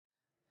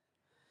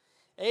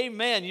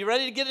Amen. You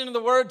ready to get into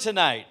the Word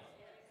tonight?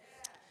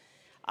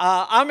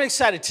 I'm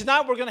excited.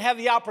 Tonight we're going to have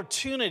the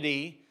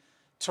opportunity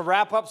to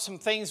wrap up some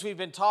things we've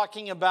been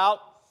talking about.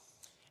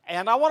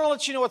 And I want to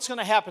let you know what's going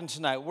to happen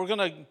tonight. We're going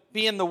to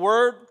be in the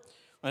Word.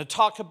 We're going to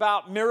talk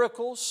about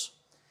miracles.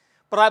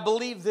 But I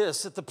believe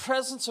this, that the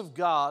presence of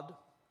God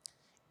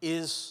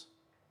is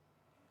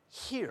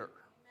here.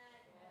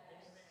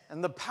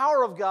 And the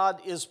power of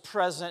God is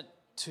present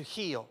to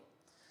heal.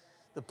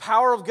 The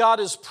power of God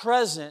is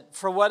present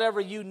for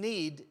whatever you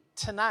need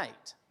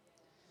tonight.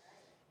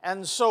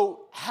 And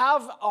so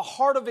have a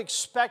heart of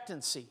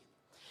expectancy.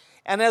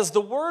 And as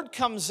the word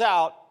comes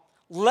out,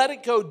 let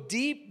it go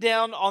deep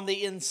down on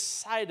the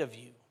inside of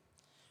you,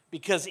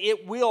 because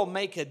it will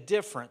make a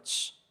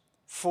difference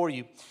for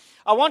you.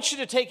 I want you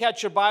to take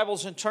out your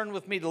Bibles and turn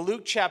with me to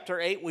Luke chapter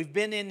 8. We've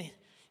been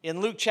in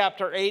Luke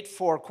chapter 8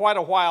 for quite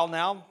a while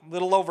now, a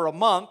little over a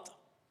month.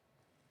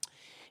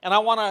 And I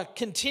want to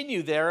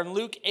continue there in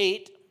Luke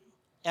 8,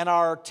 and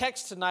our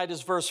text tonight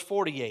is verse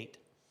 48.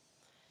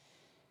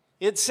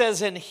 It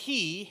says, "And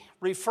he,"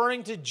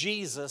 referring to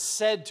Jesus,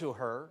 "said to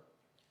her,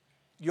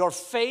 'Your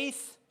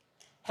faith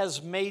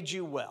has made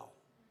you well.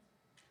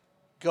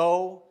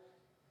 Go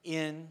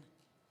in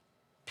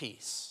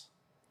peace.'"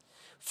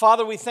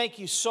 Father, we thank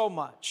you so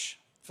much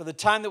for the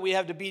time that we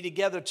have to be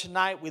together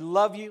tonight. We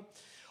love you.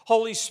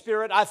 Holy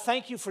Spirit, I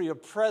thank you for your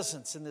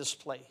presence in this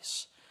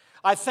place.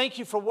 I thank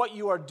you for what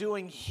you are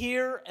doing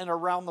here and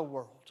around the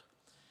world.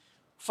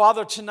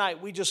 Father, tonight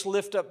we just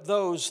lift up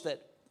those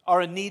that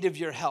are in need of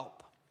your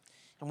help.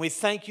 And we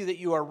thank you that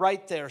you are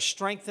right there,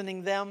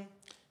 strengthening them,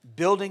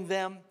 building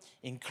them,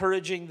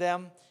 encouraging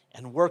them,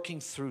 and working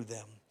through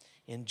them.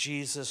 In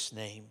Jesus'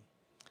 name,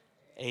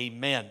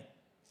 amen.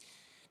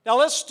 Now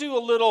let's do a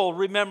little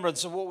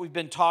remembrance of what we've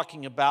been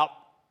talking about.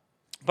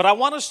 But I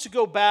want us to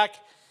go back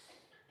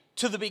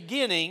to the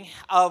beginning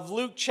of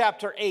Luke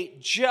chapter 8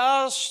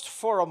 just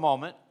for a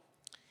moment.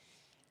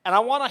 And I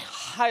want to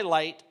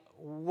highlight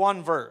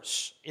one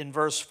verse in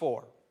verse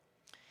 4.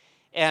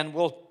 And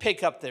we'll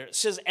pick up there. It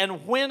says,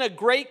 "And when a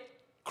great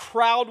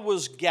crowd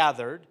was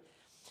gathered,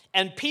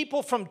 and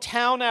people from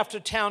town after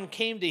town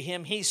came to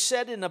him, he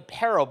said in a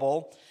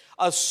parable,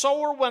 'A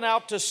sower went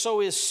out to sow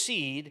his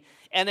seed,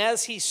 and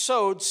as he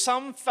sowed,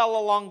 some fell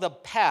along the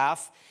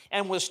path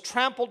and was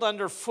trampled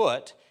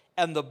underfoot,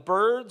 and the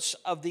birds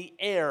of the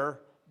air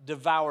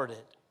devoured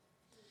it.'"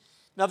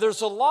 Now,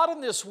 there's a lot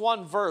in this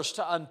one verse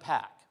to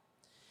unpack.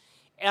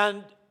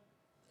 And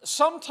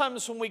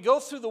sometimes when we go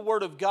through the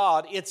Word of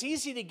God, it's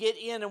easy to get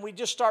in and we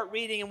just start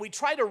reading, and we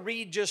try to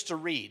read just to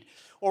read.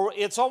 Or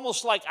it's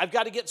almost like, I've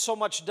got to get so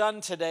much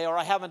done today, or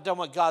I haven't done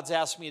what God's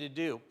asked me to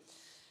do.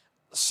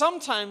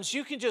 Sometimes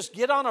you can just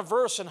get on a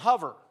verse and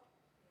hover.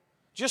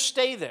 Just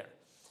stay there.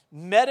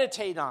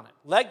 Meditate on it.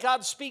 Let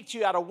God speak to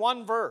you out of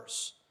one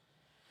verse.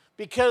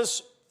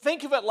 Because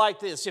think of it like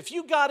this. If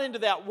you got into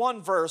that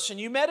one verse and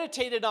you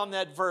meditated on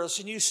that verse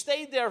and you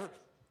stayed there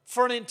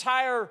for an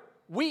entire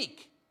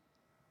week,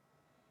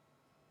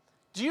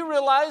 do you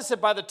realize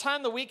that by the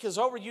time the week is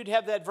over, you'd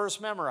have that verse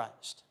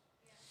memorized?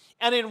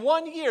 And in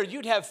 1 year,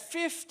 you'd have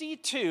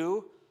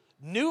 52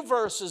 new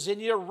verses in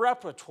your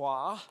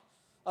repertoire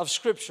of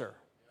Scripture.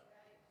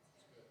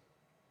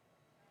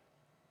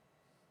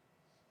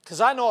 Because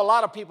I know a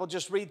lot of people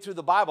just read through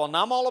the Bible, and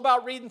I'm all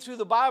about reading through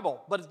the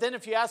Bible. But then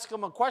if you ask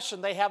them a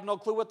question, they have no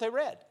clue what they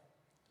read.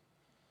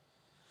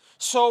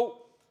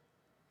 So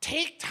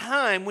take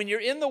time when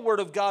you're in the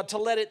Word of God to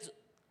let it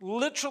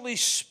literally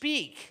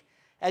speak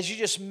as you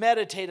just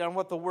meditate on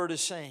what the Word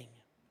is saying.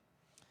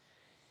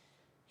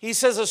 He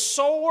says, "A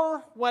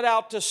sower went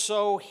out to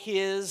sow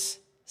his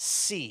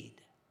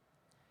seed."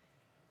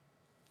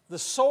 The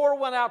sower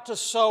went out to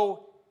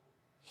sow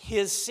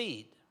his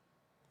seed.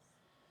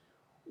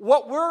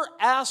 What we're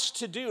asked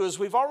to do, as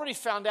we've already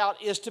found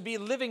out, is to be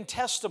living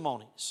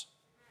testimonies.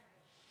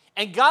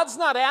 And God's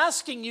not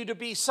asking you to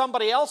be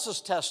somebody else's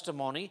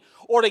testimony,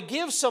 or to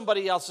give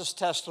somebody else's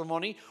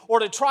testimony, or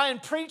to try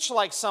and preach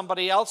like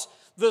somebody else.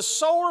 The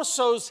sower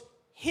sows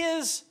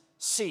his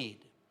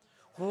seed.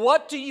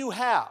 What do you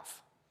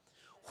have?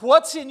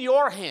 What's in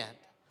your hand?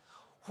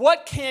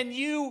 What can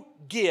you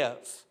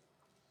give?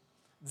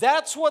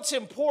 That's what's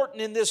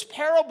important in this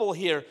parable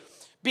here,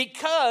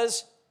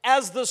 because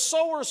as the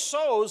sower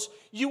sows,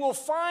 you will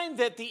find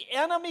that the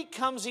enemy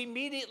comes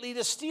immediately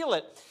to steal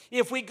it.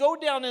 If we go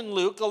down in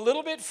Luke a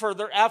little bit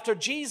further, after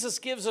Jesus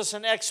gives us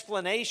an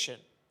explanation,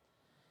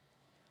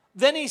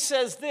 then he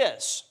says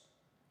this.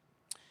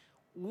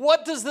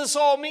 What does this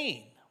all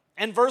mean?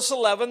 And verse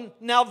 11,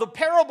 "Now the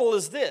parable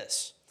is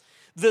this.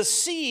 The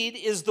seed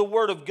is the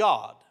word of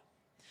God.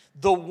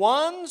 The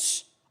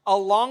ones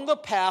along the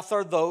path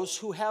are those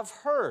who have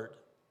heard."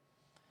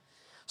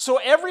 So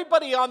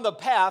everybody on the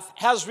path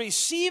has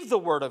received the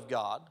Word of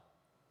God.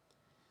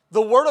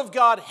 The Word of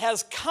God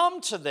has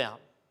come to them.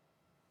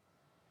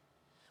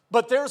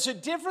 But there's a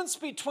difference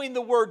between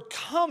the Word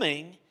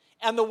coming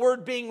and the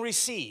Word being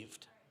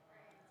received.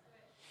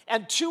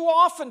 And too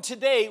often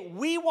today,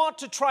 we want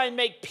to try and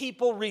make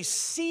people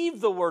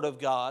receive the Word of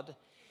God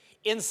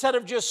instead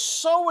of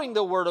just sowing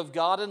the Word of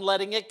God and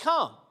letting it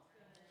come.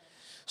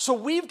 So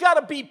we've got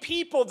to be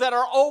people that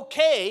are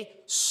okay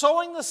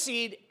sowing the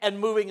seed and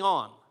moving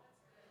on.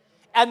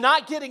 And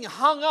not getting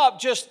hung up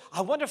just,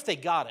 I wonder if they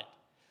got it.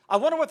 I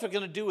wonder what they're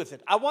going to do with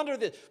it. I wonder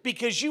that,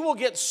 because you will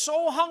get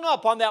so hung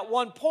up on that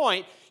one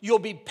point, you'll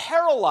be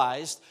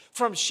paralyzed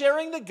from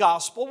sharing the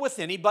gospel with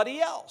anybody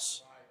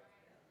else.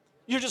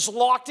 You're just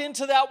locked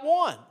into that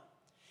one.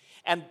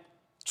 And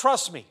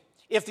trust me,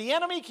 if the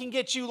enemy can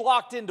get you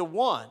locked into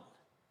one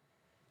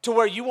to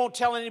where you won't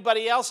tell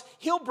anybody else,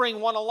 he'll bring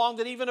one along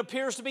that even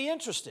appears to be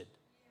interested.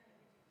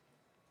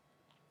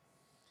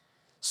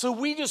 So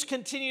we just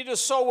continue to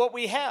sow what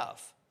we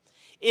have.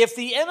 If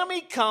the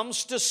enemy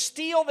comes to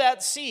steal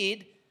that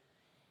seed,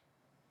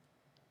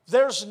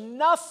 there's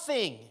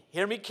nothing,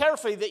 hear me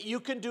carefully, that you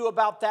can do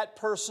about that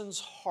person's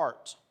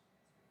heart.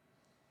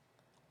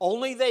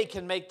 Only they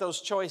can make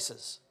those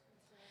choices.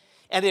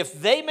 And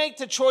if they make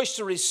the choice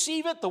to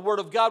receive it, the Word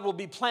of God will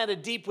be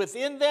planted deep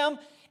within them,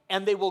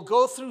 and they will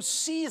go through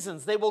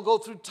seasons. They will go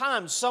through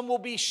times. Some will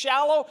be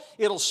shallow.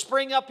 It'll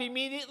spring up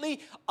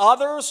immediately.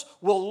 Others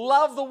will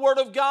love the Word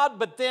of God,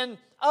 but then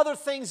other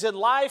things in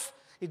life,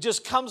 it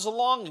just comes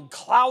along and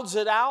clouds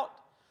it out.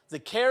 The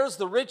cares,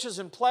 the riches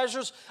and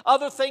pleasures,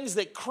 other things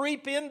that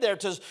creep in there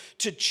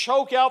to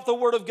choke out the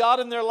Word of God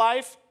in their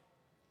life.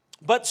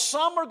 But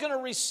some are going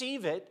to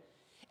receive it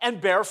and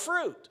bear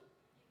fruit.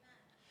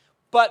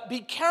 But be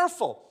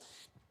careful.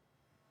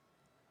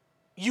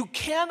 You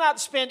cannot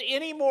spend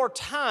any more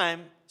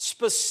time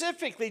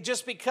specifically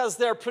just because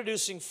they're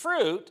producing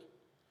fruit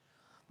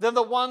than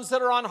the ones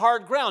that are on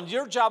hard ground.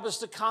 Your job is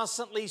to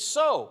constantly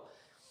sow.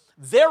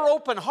 Their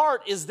open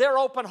heart is their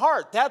open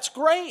heart. That's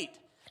great.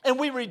 And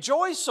we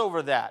rejoice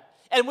over that.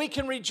 And we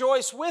can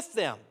rejoice with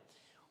them.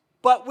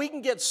 But we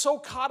can get so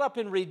caught up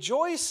in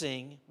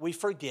rejoicing, we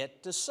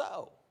forget to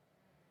sow.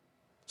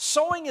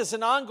 Sowing is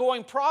an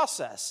ongoing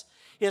process.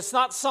 It's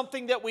not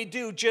something that we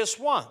do just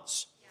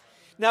once.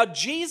 Now,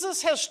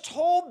 Jesus has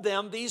told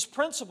them these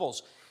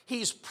principles.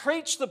 He's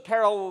preached the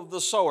parable of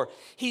the sower.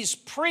 He's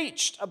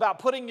preached about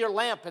putting your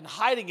lamp and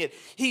hiding it.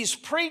 He's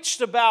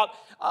preached about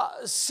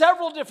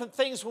several different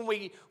things when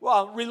we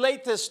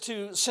relate this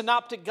to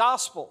synoptic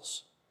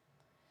gospels.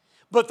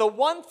 But the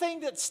one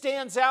thing that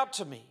stands out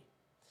to me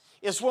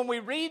is when we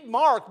read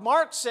Mark,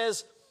 Mark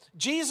says,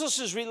 Jesus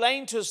is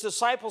relaying to his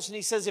disciples, and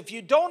he says, if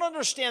you don't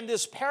understand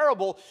this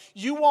parable,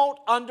 you won't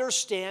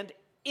understand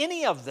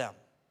any of them.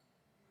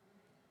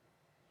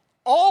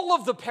 All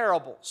of the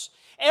parables,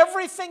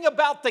 everything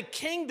about the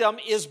kingdom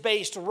is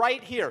based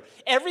right here.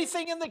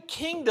 Everything in the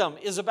kingdom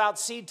is about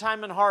seed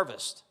time and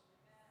harvest.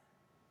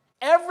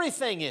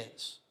 Everything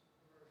is.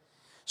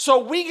 So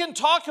we can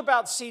talk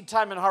about seed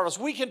time and harvest.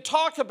 We can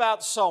talk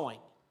about sowing.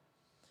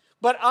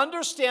 But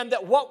understand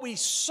that what we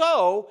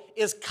sow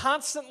is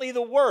constantly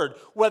the word,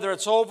 whether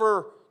it's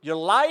over your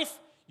life,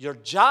 your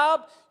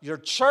job, your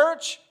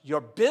church, your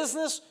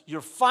business,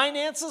 your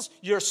finances.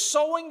 You're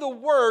sowing the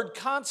word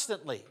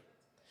constantly.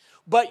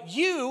 But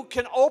you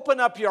can open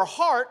up your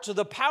heart to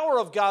the power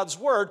of God's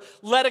word,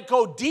 let it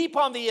go deep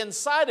on the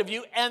inside of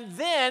you, and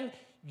then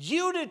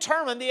you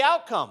determine the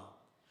outcome.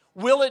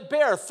 Will it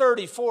bear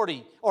 30,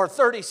 40, or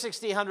 30,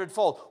 60,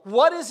 100-fold?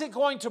 What is it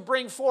going to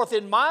bring forth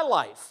in my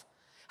life?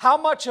 How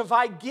much have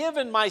I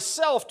given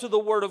myself to the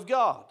Word of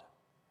God?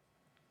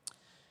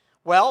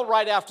 Well,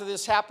 right after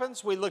this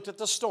happens, we looked at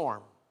the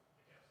storm.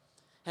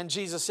 And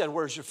Jesus said,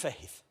 where's your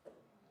faith?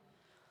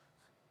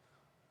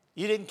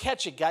 You didn't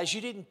catch it, guys.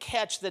 You didn't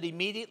catch that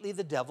immediately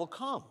the devil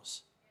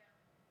comes.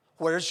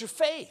 Where's your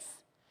faith?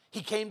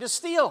 He came to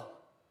steal.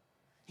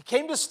 He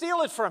came to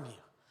steal it from you.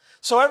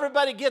 So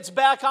everybody gets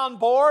back on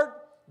board.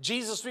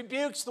 Jesus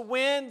rebukes the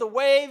wind, the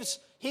waves.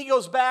 He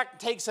goes back and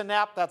takes a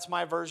nap. That's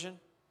my version,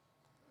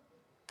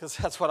 because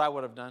that's what I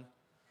would have done.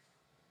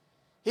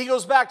 He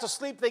goes back to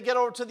sleep. They get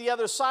over to the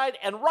other side.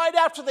 And right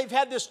after they've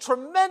had this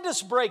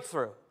tremendous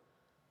breakthrough,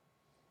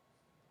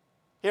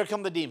 here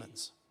come the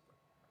demons.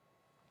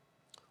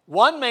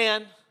 One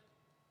man,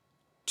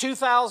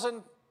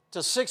 2,000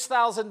 to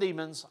 6,000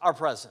 demons are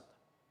present.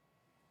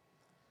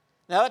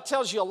 Now that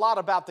tells you a lot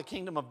about the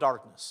kingdom of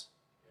darkness.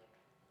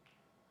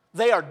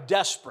 They are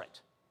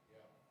desperate.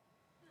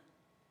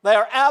 They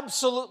are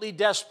absolutely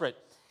desperate.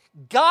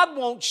 God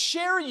won't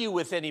share you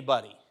with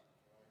anybody.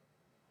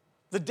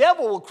 The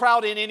devil will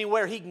crowd in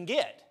anywhere he can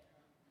get.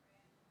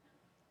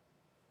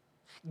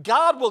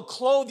 God will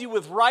clothe you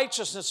with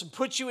righteousness and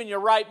put you in your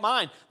right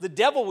mind. The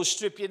devil will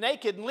strip you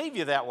naked and leave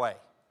you that way.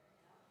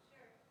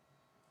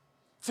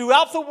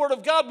 Throughout the Word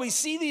of God, we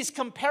see these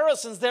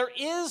comparisons. There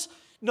is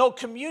no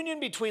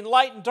communion between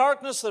light and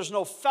darkness. There's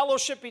no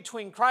fellowship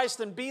between Christ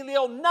and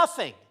Belial.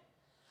 Nothing.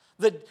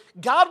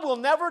 God will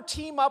never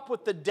team up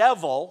with the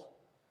devil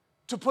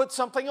to put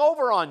something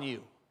over on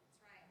you.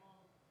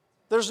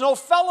 There's no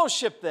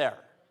fellowship there.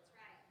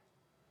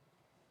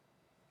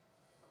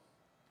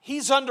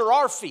 He's under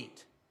our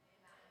feet.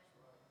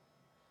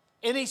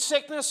 Any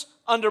sickness,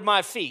 under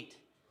my feet.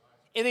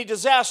 Any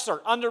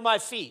disaster, under my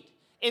feet.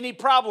 Any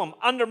problem,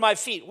 under my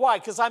feet. Why?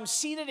 Because I'm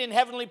seated in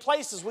heavenly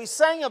places. We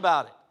sang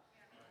about it.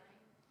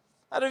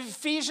 Out of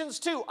Ephesians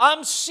 2,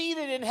 I'm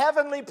seated in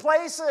heavenly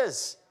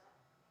places.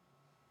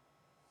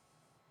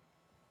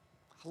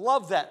 I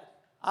love that.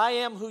 I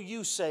am who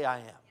you say I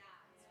am.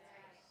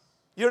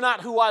 You're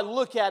not who I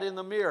look at in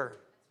the mirror.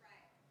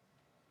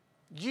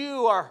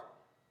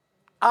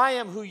 I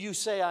am who you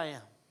say I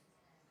am.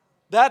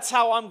 That's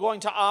how I'm going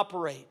to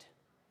operate.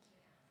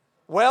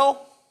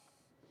 Well,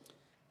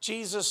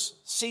 Jesus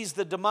sees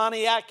the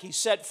demoniac. He's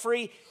set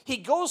free. He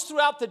goes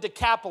throughout the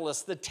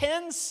Decapolis, the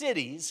 10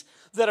 cities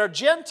that are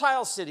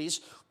Gentile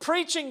cities,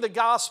 preaching the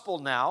gospel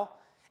now.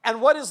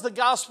 And what is the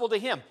gospel to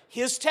him?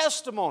 His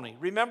testimony.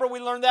 Remember, we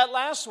learned that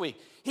last week.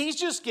 He's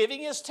just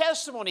giving his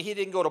testimony. He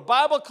didn't go to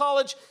Bible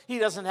college. He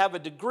doesn't have a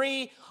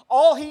degree.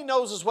 All he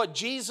knows is what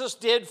Jesus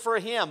did for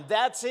him.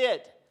 That's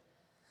it.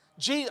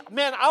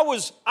 Man, I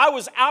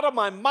was out of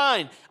my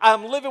mind.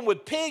 I'm living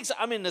with pigs.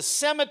 I'm in the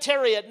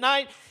cemetery at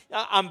night.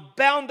 I'm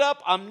bound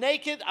up. I'm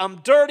naked. I'm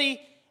dirty.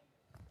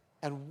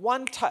 And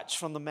one touch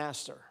from the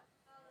Master,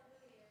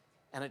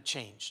 and it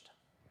changed.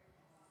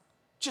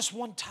 Just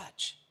one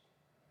touch.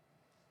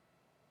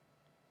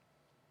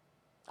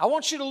 I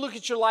want you to look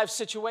at your life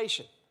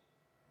situation.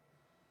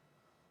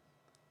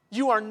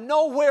 You are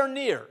nowhere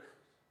near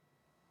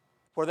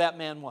where that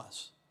man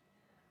was.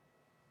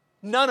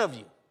 None of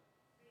you.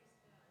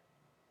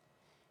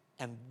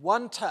 And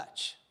one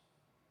touch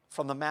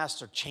from the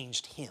Master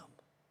changed him.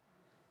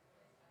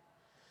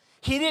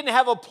 He didn't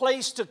have a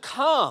place to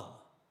come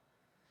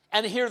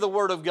and hear the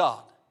Word of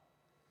God.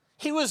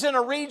 He was in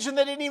a region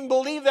that didn't even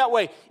believe that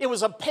way. It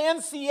was a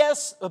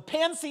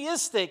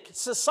pantheistic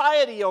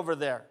society over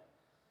there.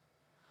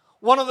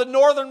 One of the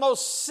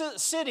northernmost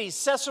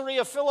cities,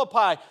 Caesarea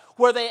Philippi,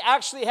 where they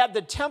actually had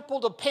the temple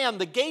to Pan.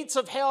 The gates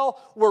of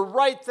hell were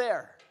right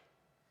there.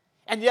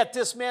 And yet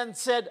this man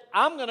said,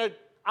 I'm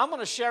going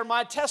to share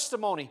my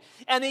testimony.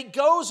 And he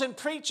goes and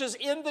preaches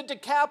in the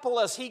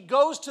Decapolis. He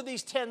goes to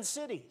these 10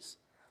 cities.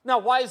 Now,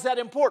 why is that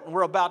important?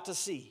 We're about to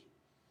see.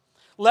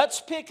 Let's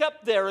pick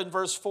up there in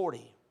verse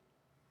 40.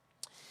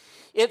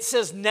 It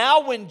says,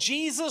 now when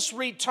Jesus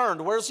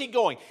returned, where's he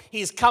going?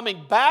 He's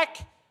coming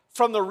back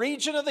from the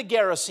region of the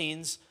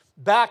Gerasenes,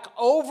 back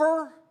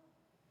over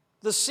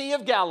the Sea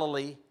of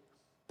Galilee,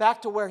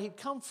 back to where he'd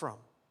come from.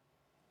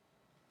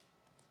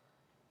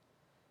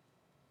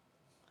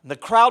 The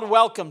crowd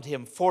welcomed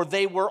him, for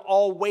they were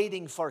all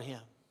waiting for him.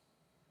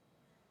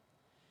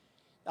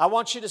 I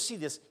want you to see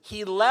this.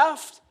 He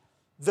left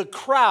the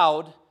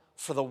crowd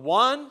for the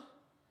one,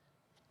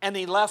 and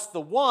he left the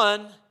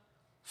one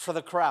for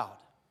the crowd.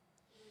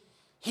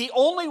 He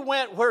only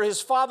went where his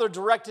Father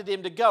directed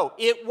him to go.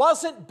 It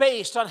wasn't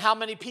based on how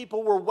many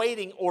people were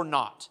waiting or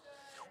not,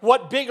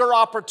 what bigger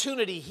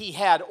opportunity he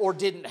had or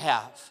didn't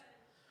have.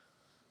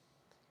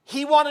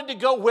 He wanted to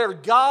go where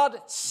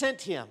God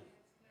sent him.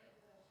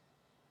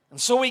 And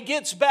so he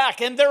gets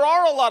back, and there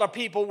are a lot of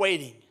people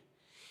waiting.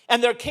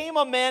 And there came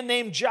a man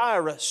named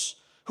Jairus,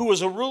 who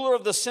was a ruler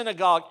of the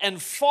synagogue,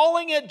 and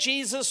falling at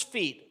Jesus'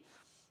 feet.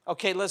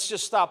 Okay, let's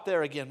just stop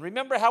there again.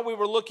 Remember how we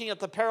were looking at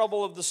the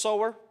parable of the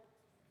sower?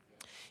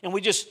 And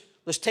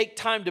let's take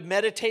time to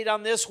meditate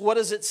on this. What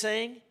is it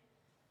saying?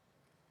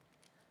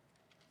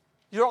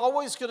 You're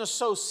always going to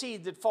sow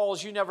seed that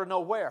falls you never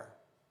know where.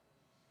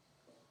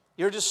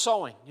 You're just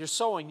sowing. You're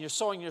sowing, you're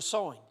sowing, you're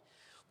sowing.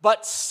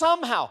 But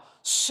somehow,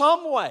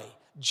 some way,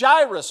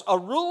 Jairus, a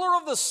ruler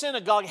of the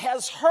synagogue,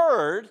 has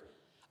heard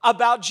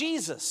about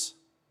Jesus.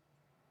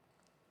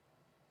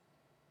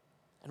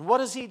 And what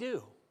does he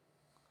do?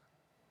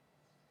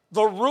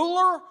 The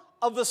ruler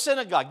of the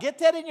synagogue, get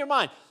that in your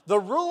mind. The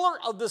ruler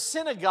of the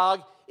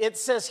synagogue, it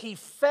says he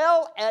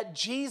fell at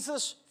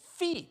Jesus'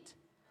 feet.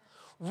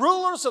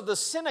 Rulers of the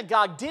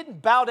synagogue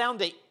didn't bow down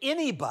to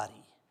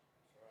anybody.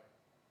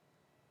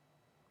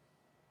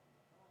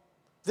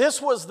 This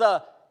was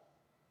a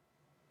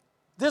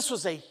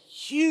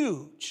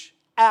huge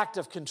act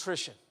of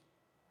contrition.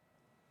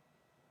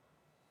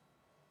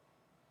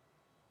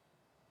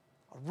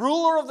 A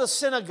ruler of the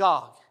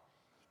synagogue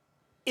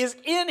is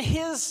in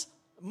his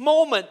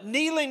moment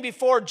kneeling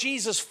before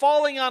Jesus,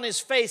 falling on his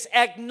face,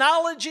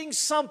 acknowledging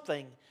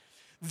something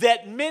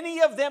that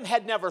many of them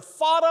had never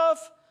thought of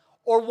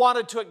or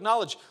wanted to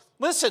acknowledge.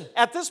 Listen,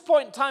 at this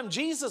point in time,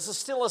 Jesus is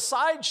still a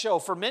sideshow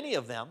for many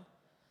of them.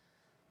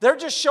 They're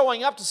just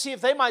showing up to see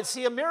if they might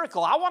see a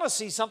miracle. I want to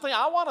see something.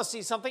 I want to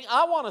see something.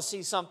 I want to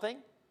see something.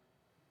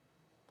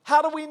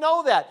 How do we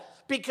know that?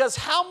 Because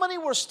how many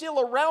were still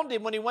around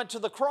him when he went to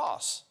the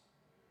cross?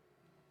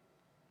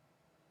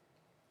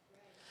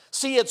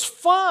 See, it's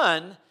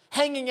fun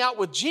hanging out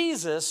with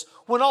Jesus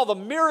when all the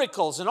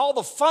miracles and all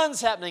the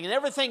fun's happening and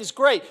everything's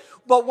great.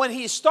 But when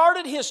he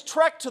started his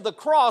trek to the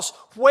cross,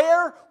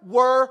 where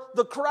were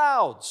the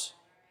crowds?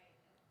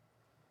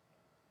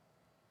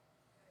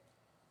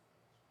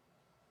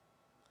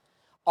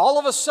 All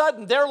of a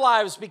sudden, their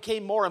lives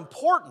became more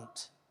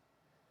important.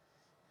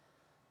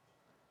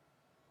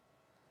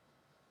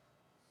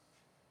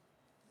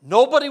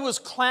 Nobody was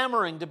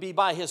clamoring to be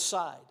by his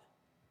side.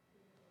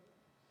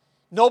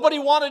 Nobody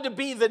wanted to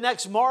be the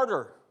next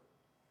martyr.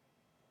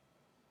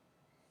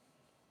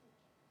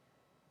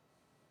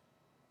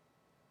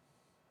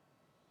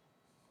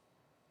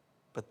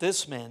 But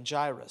this man,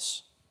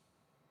 Jairus,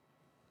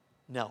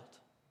 knelt,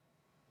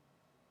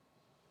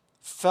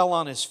 fell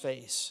on his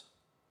face,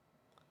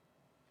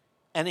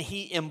 and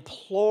he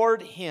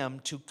implored him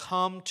to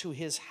come to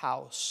his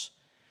house.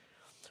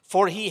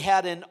 For he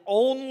had an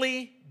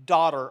only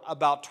daughter,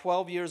 about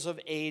 12 years of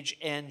age,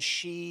 and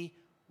she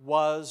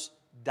was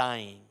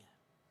dying.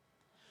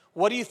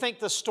 What do you think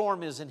the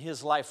storm is in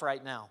his life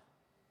right now?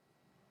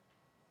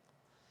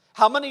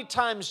 How many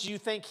times do you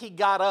think he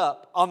got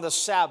up on the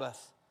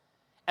Sabbath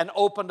and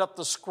opened up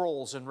the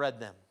scrolls and read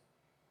them?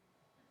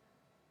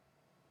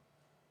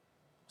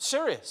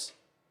 Serious.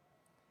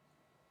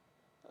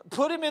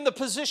 Put him in the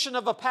position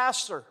of a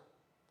pastor.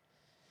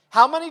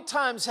 How many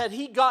times had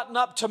he gotten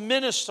up to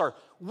minister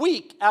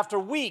week after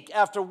week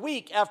after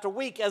week after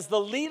week as the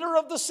leader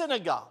of the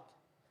synagogue?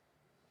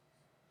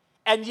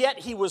 And yet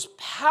he was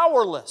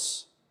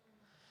powerless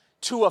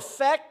to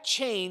affect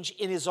change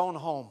in his own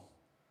home.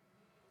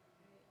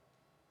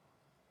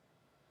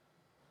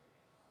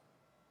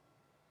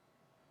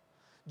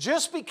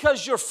 Just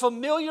because you're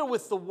familiar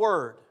with the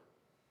Word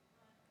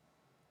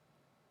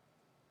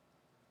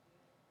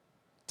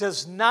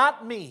does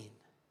not mean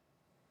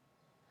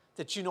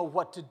that you know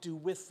what to do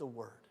with the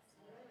Word.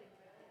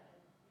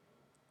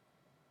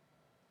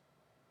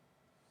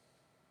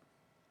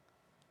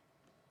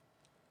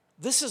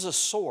 This is a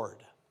sword.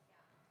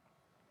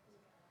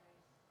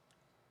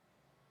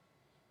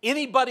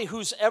 Anybody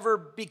who's ever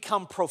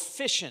become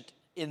proficient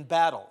in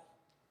battle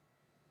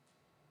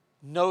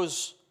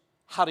knows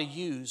how to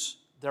use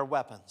their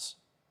weapons.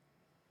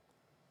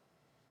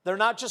 They're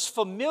not just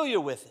familiar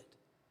with it.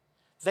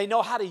 They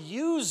know how to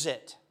use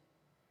it.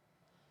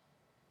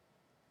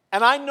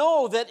 And I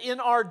know that in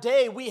our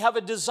day we have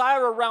a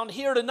desire around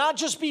here to not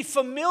just be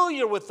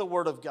familiar with the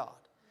Word of God,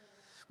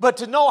 but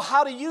to know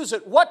how to use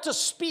it, what to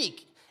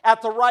speak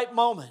at the right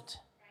moment.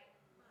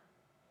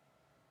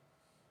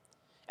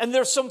 And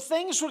there's some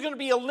things we're going to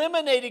be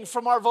eliminating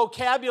from our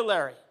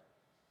vocabulary.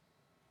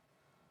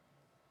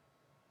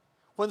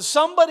 When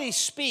somebody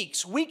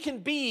speaks, we can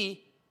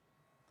be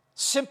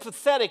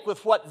sympathetic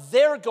with what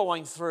they're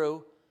going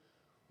through,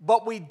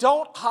 but we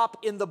don't hop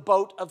in the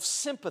boat of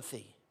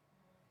sympathy.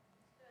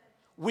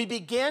 We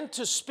begin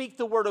to speak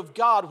the Word of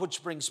God,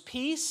 which brings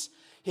peace,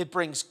 it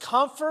brings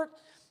comfort.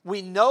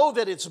 We know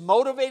that it's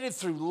motivated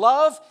through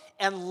love,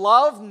 and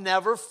love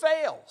never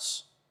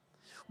fails.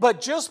 But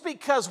just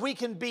because we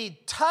can be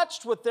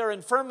touched with their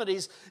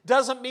infirmities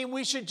doesn't mean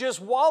we should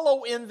just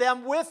wallow in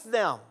them with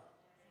them.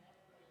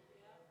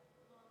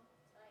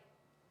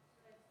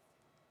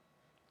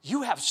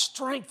 You have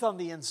strength on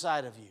the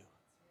inside of you.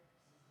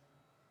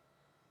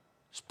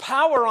 There's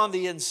power on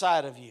the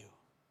inside of you.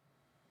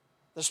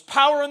 There's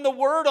power in the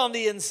Word on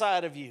the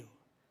inside of you.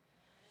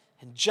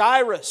 And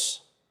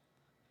Jairus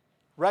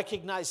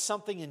recognized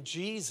something in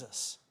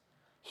Jesus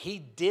he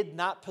did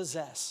not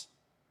possess.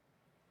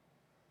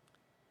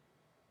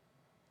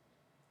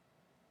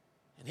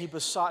 And he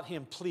besought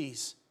him,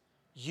 please,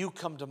 you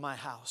come to my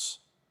house.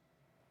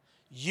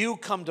 You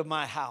come to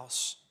my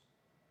house.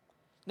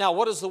 Now,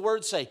 what does the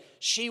word say?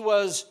 She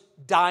was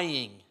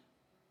dying.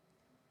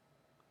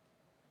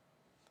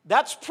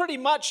 That's pretty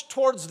much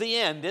towards the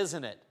end,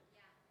 isn't it?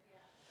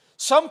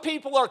 Some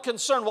people are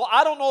concerned, well,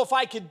 I don't know if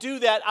I could do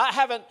that. I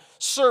haven't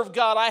served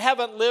God. I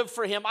haven't lived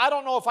for Him. I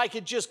don't know if I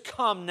could just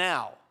come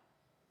now.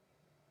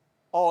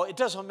 Oh, it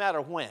doesn't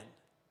matter when.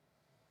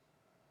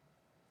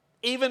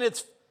 Even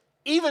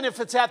if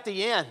it's at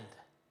the end,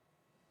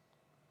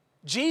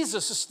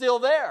 Jesus is still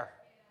there.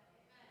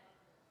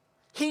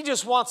 He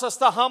just wants us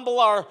to humble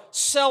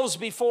ourselves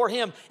before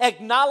Him,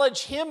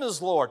 acknowledge Him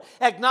as Lord,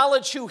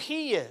 acknowledge who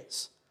He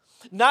is.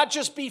 Not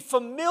just be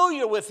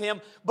familiar with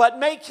Him, but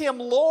make Him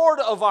Lord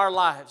of our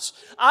lives.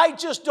 I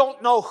just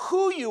don't know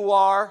who you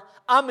are.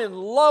 I'm in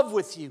love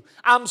with you.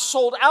 I'm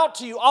sold out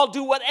to you. I'll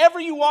do whatever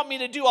you want me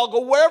to do. I'll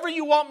go wherever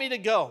you want me to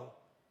go.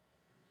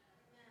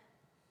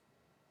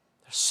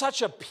 There's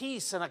such a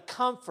peace and a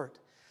comfort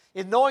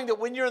in knowing that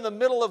when you're in the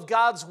middle of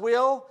God's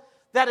will,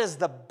 that is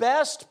the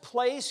best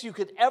place you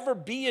could ever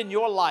be in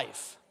your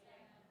life.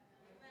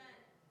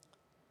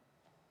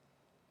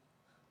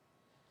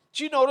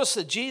 Do you notice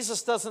that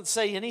Jesus doesn't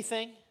say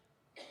anything?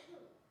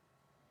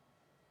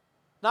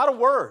 Not a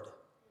word.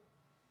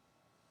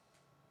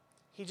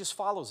 He just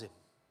follows him.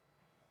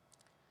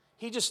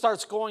 He just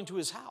starts going to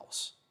his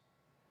house.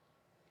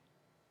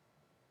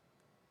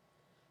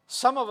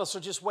 Some of us are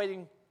just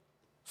waiting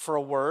for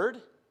a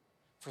word,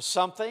 for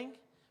something,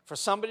 for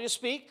somebody to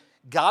speak.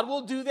 God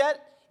will do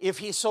that if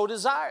He so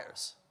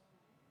desires.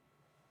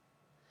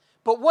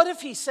 But what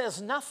if He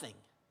says nothing?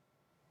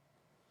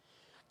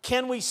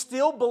 Can we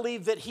still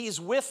believe that He's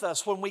with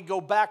us when we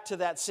go back to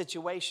that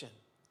situation?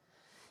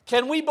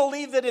 Can we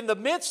believe that in the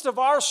midst of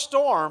our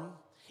storm,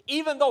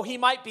 even though He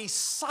might be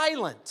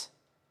silent,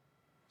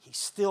 He's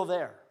still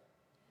there?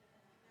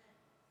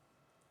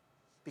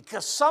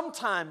 Because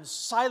sometimes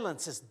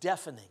silence is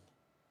deafening.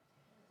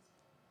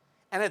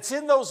 And it's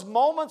in those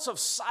moments of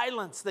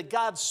silence that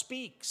God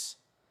speaks.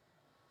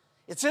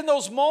 It's in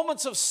those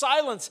moments of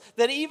silence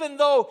that even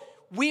though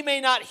we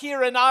may not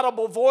hear an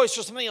audible voice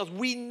or something else,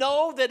 we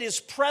know that His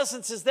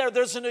presence is there.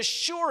 There's an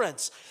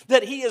assurance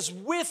that He is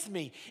with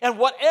me. And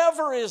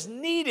whatever is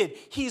needed,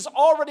 He's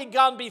already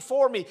gone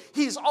before me.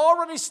 He's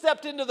already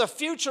stepped into the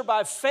future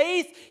by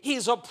faith.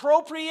 He's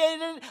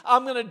appropriated.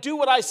 I'm going to do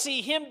what I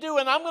see Him do,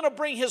 and I'm going to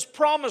bring His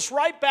promise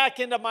right back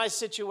into my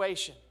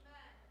situation.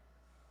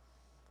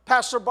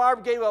 Pastor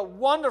Barb gave a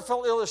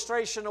wonderful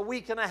illustration a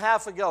week and a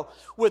half ago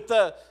with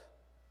the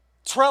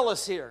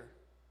trellis here.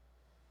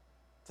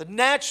 The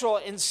natural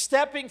in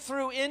stepping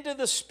through into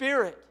the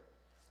Spirit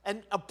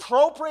and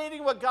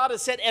appropriating what God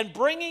has said and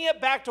bringing it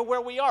back to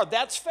where we are.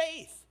 That's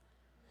faith.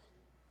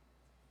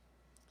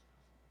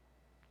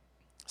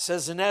 It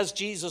says, and as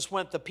Jesus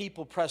went, the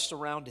people pressed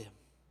around Him.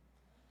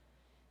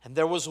 And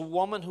there was a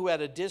woman who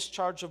had a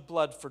discharge of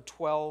blood for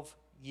 12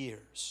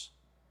 years.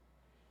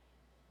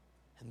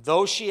 And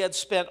though she had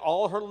spent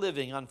all her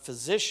living on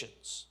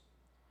physicians,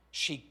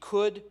 she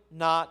could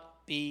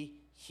not be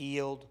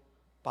healed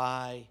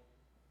by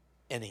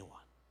anyone.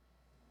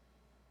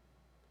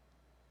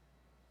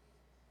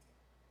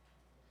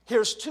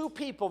 Here's two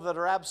people that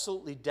are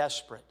absolutely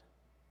desperate.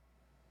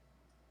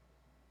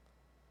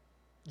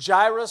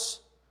 Jairus,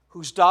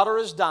 whose daughter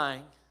is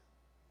dying,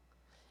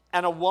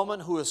 and a woman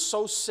who is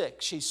so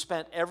sick, she's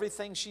spent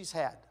everything she's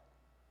had,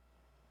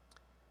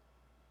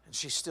 and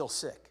she's still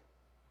sick.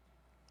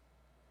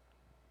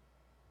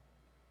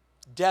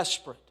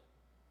 Desperate.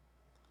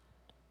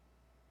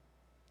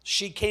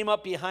 She came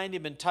up behind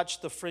Him and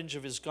touched the fringe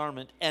of His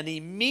garment, and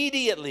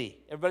immediately,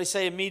 everybody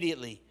say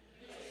immediately.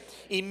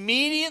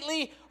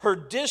 Immediately her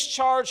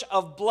discharge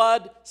of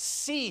blood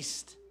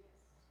ceased.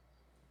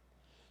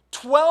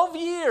 12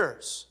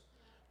 years.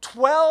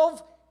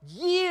 12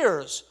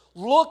 years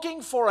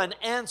looking for an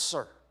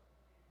answer.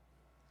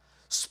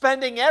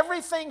 Spending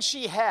everything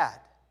she had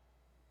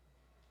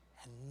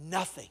and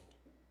nothing.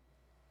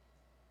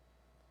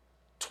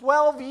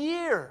 12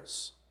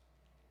 years.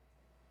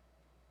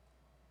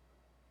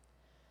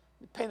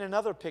 Let me paint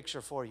another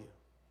picture for you.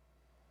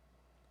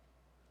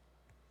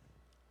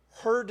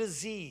 Her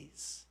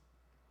disease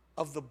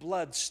of the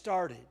blood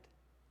started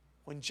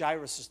when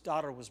Jairus'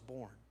 daughter was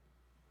born.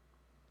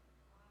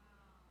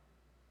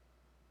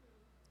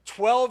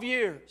 12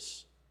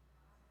 years.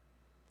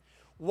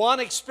 One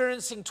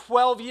experiencing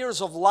 12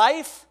 years of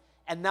life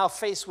and now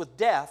faced with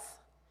death.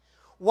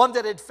 One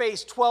that had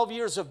faced 12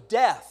 years of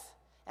death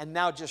and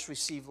now just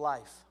received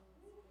life.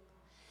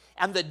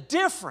 And the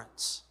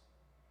difference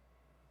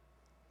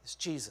is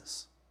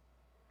Jesus.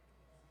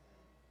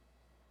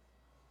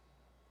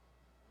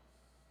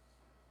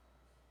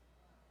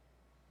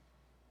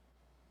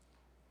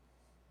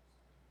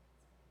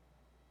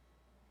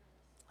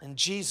 And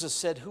Jesus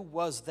said, who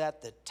was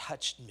that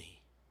touched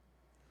me?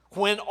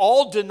 When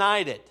all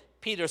denied it,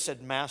 Peter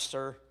said,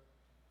 Master,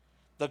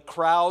 the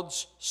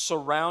crowds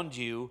surround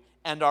you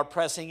and are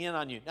pressing in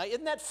on you. Now,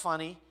 isn't that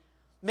funny?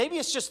 Maybe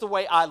it's just the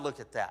way I look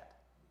at that.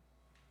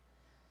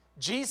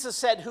 Jesus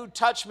said, who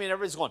touched me? And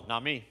everybody's going,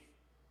 not me.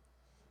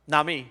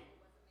 Not me.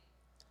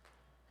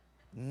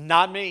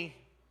 Not me.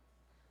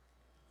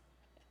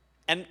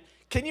 And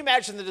can you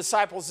imagine the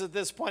disciples at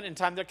this point in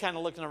time? They're kind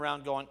of looking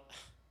around going,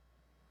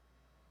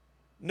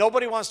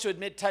 nobody wants to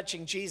admit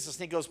touching Jesus.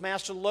 And He goes,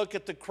 Master, look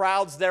at the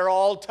crowds. They're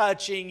all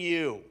touching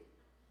you.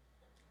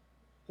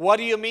 What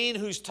do you mean,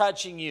 who's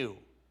touching you?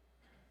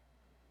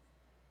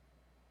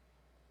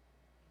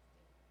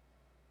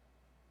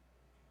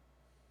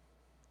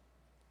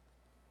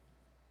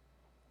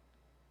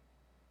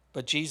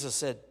 But Jesus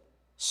said,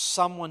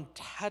 someone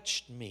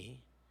touched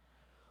me,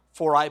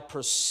 for I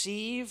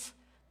perceive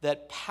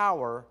that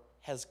power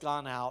has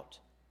gone out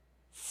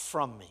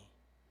from me.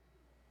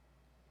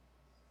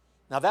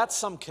 Now that's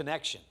some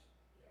connection.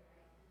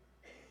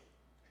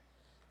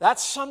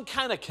 That's some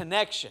kind of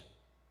connection.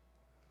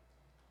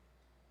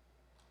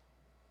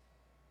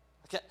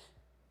 Okay.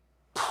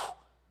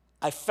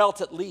 I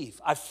felt it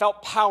leave. I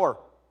felt power.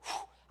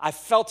 I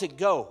felt it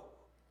go.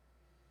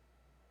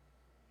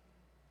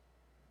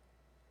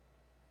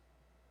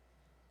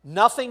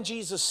 Nothing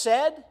Jesus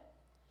said,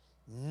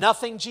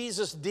 nothing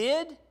Jesus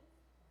did.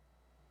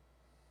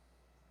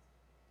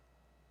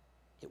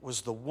 It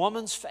was the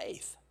woman's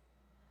faith.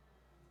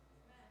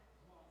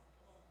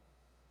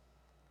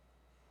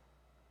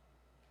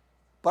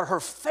 But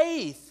her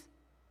faith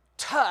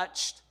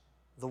touched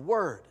the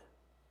Word.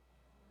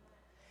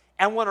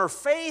 And when her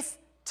faith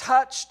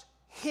touched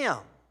Him,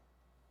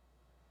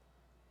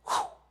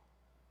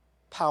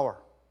 power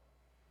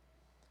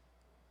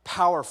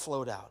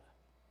flowed out.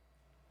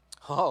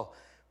 Oh,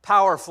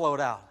 power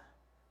flowed out.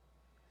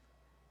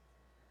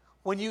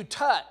 When you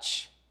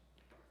touch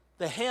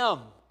the hem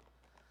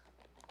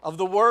of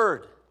the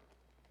Word,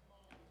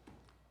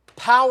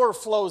 power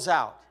flows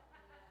out.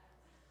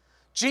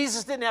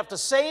 Jesus didn't have to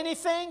say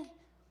anything.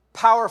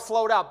 Power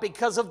flowed out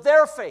because of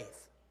their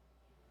faith.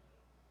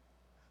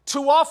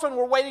 Too often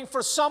we're waiting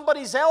for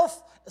somebody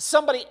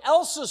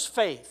else's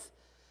faith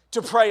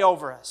to pray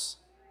over us.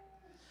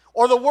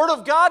 Or the Word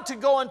of God to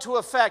go into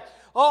effect.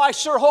 Oh, I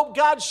sure hope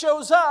God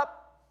shows up.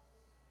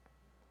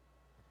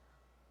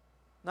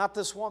 Not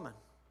this woman.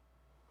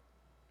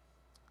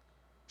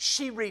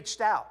 she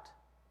reached out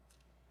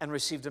and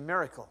received a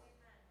miracle.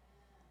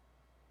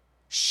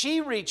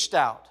 She reached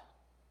out.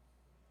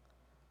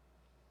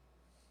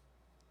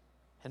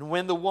 And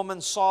when the woman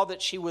saw that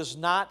she was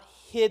not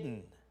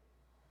hidden,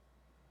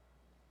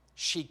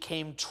 she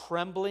came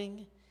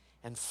trembling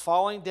and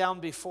falling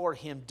down before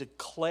him,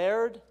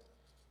 declared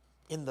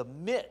in the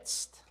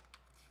midst,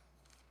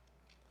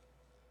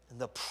 in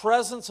the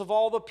presence of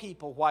all the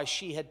people, why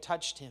she had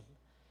touched him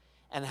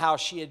and how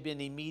she had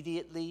been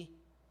immediately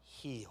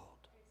healed.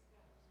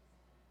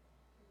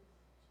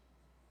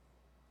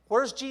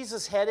 Where's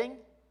Jesus heading?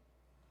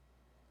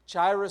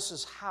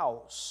 Jairus'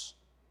 house.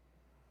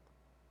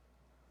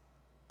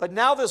 But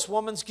now this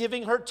woman's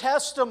giving her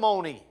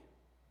testimony.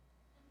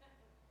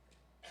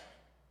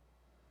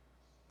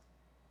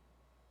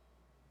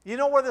 You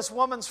know where this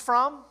woman's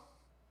from?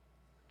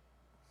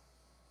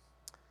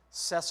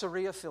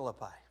 Caesarea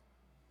Philippi.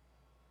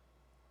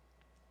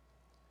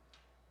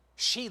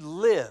 She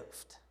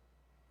lived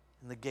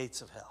in the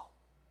gates of hell.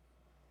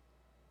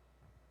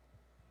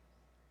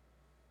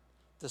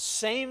 The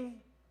same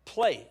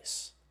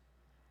place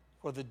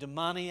where the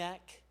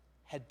demoniac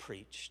had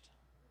preached.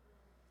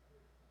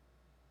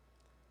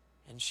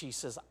 And she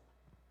says,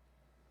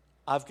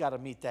 I've got to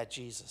meet that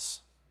Jesus.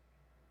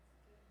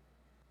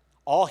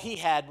 All he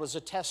had was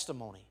a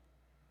testimony.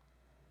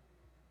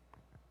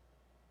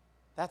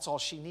 That's all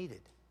she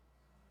needed.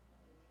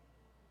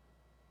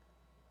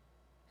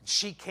 And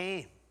she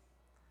came.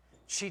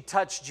 She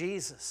touched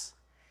Jesus.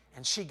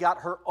 And she got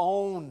her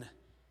own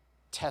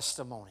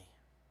testimony.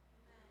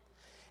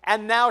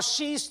 And now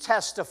she's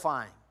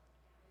testifying.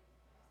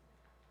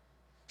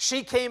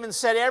 She came and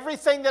said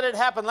everything that had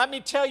happened. Let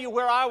me tell you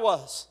where I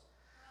was.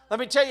 Let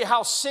me tell you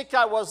how sick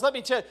I was. Let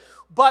me tell you.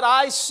 But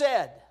I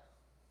said.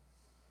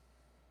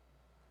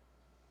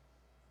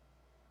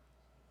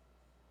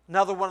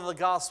 Another one of the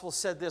Gospels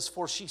said this,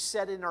 for she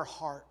said in her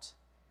heart,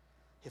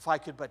 if I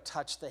could but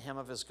touch the hem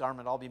of his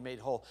garment, I'll be made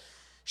whole.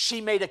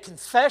 She made a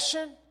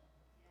confession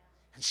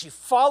and she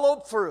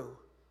followed through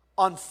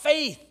on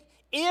faith.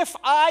 If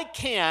I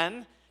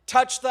can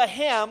touch the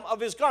hem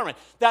of his garment.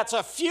 That's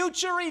a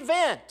future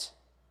event.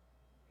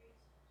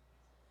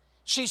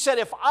 She said,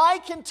 if I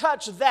can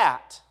touch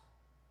that,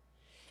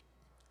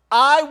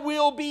 I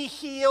will be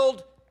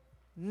healed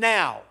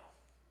now.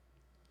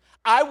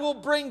 I will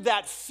bring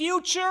that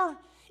future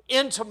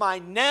into my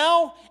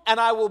now, and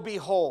I will be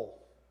whole.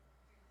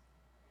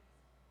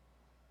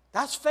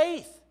 That's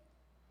faith.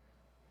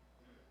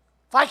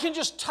 If I can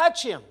just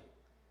touch him,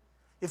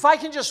 if I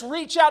can just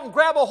reach out and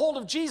grab a hold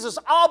of Jesus,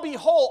 I'll be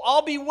whole,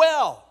 I'll be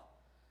well.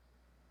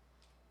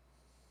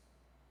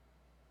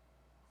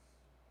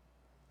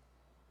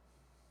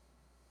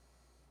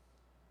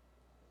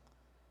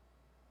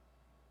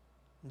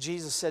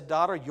 Jesus said,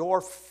 daughter,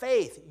 your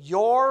faith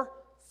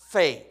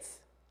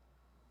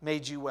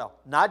made you well.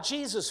 Not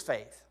Jesus'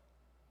 faith.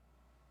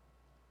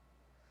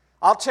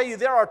 I'll tell you,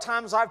 there are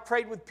times I've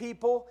prayed with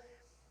people,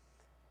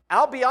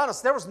 I'll be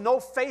honest, there was no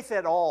faith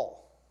at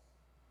all.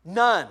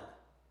 None.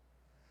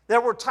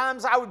 There were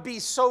times I would be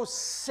so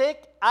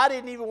sick, I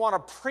didn't even want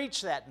to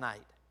preach that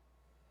night.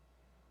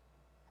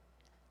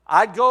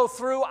 I'd go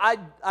through,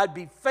 I'd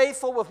be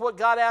faithful with what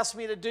God asked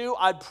me to do.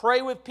 I'd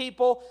pray with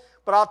people,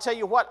 but I'll tell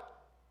you what,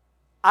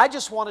 I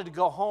just wanted to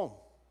go home.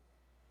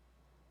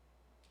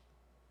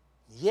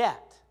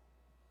 Yet,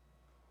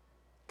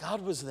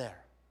 God was there.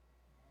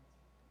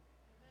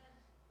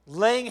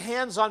 Laying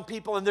hands on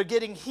people and they're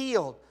getting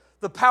healed.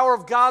 The power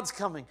of God's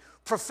coming.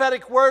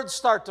 Prophetic words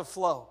start to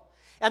flow.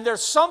 And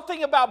there's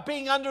something about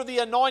being under the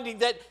anointing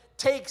that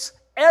takes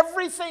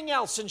everything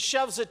else and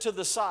shoves it to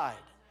the side.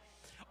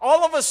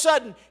 All of a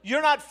sudden,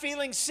 you're not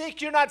feeling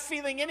sick, you're not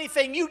feeling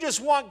anything, you just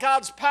want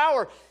God's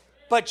power.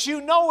 But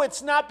you know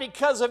it's not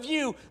because of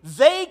you.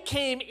 They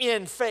came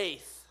in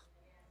faith.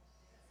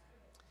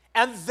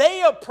 And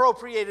they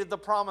appropriated the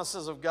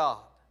promises of God.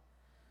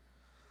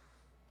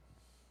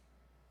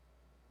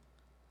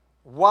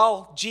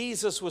 While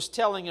Jesus was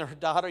telling her,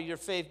 daughter, your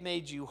faith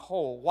made you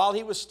whole, while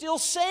he was still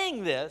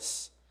saying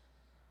this,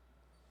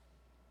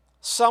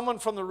 someone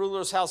from the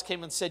ruler's house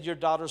came and said, your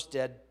daughter's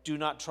dead. Do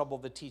not trouble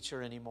the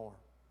teacher anymore.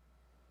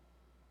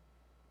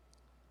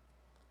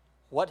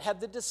 What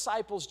had the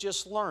disciples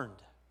just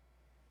learned?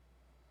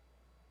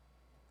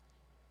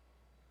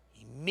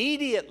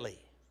 Immediately,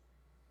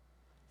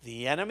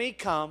 the enemy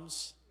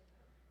comes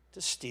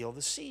to steal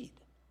the seed.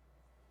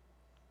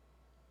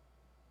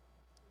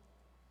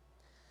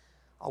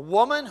 A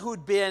woman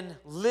who'd been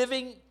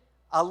living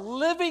a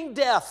living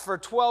death for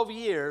 12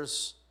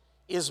 years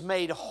is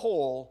made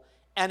whole,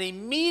 and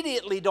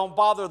immediately, don't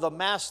bother the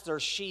master,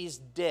 she's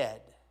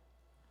dead.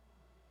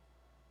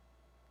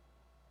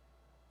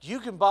 You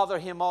can bother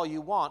him all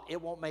you want,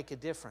 it won't make a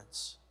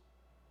difference.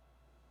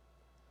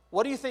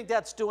 What do you think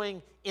that's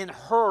doing in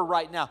her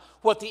right now?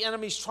 What the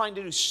enemy's trying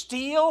to do,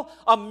 steal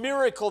a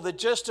miracle that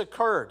just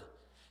occurred.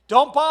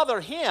 Don't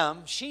bother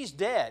him, she's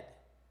dead.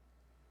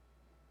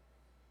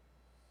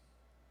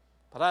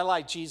 But I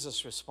like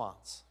Jesus'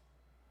 response.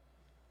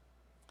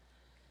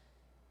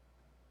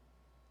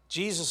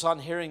 Jesus, on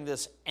hearing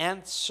this,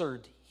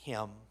 answered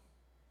him,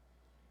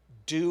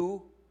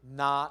 do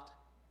not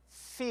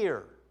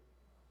fear.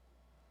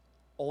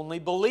 Only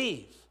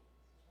believe.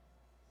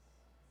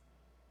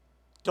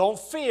 Don't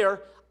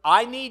fear.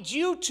 I need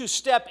you to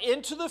step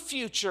into the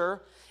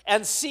future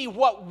and see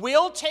what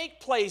will take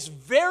place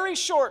very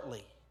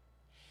shortly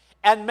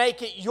and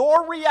make it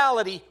your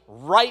reality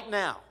right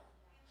now.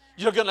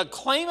 You're going to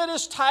claim it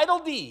as title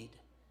deed,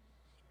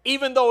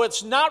 even though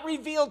it's not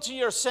revealed to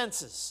your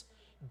senses.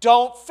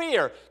 Don't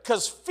fear,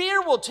 because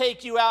fear will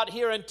take you out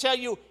here and tell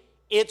you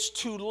it's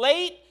too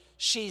late,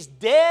 she's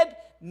dead,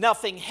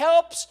 nothing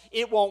helps,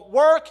 it won't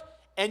work,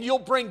 and you'll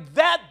bring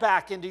that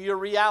back into your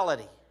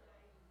reality.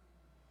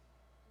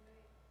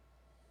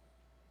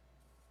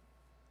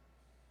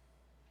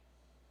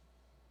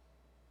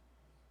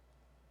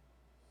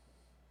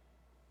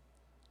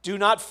 Do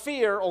not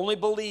fear, only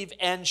believe,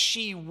 and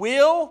she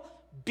will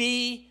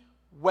be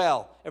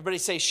well. Everybody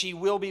say, she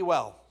will be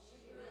well.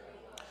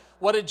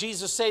 What did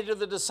Jesus say to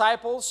the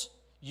disciples?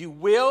 You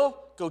will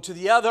go to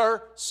the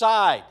other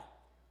side.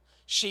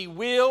 She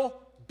will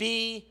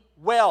be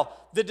well.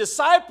 The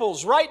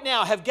disciples right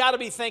now have got to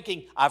be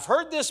thinking, I've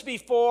heard this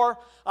before.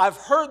 I've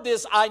heard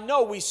this. I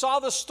know. We saw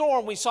the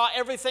storm. We saw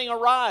everything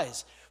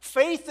arise.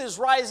 Faith is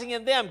rising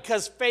in them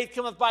because faith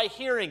cometh by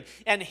hearing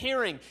and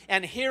hearing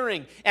and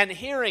hearing and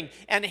hearing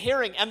and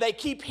hearing. And they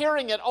keep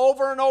hearing it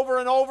over and over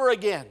and over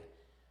again.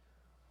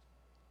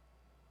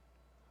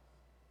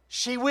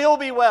 She will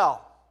be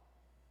well.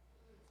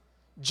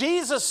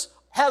 Jesus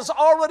has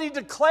already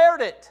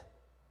declared it.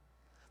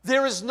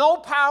 There is no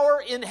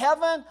power in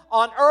heaven,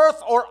 on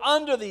earth, or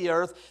under the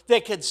earth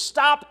that could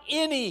stop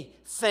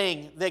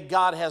anything that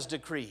God has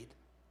decreed.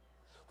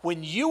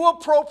 When you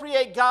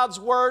appropriate God's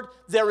word,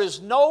 there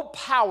is no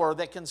power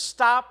that can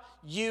stop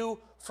you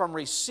from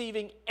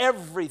receiving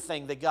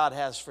everything that God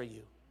has for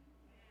you.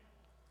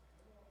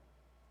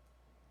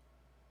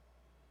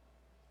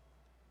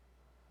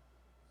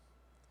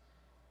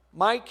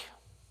 Mike,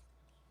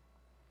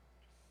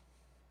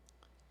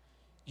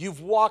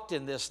 you've walked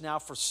in this now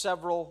for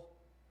several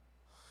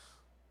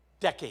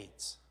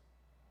decades,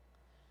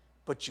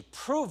 but you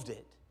proved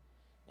it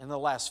in the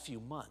last few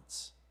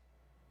months.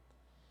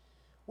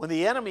 When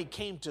the enemy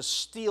came to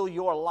steal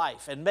your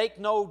life, and make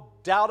no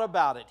doubt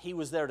about it, he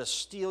was there to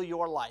steal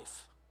your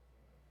life.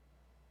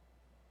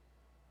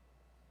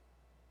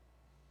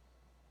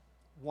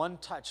 One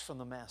touch from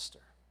the Master.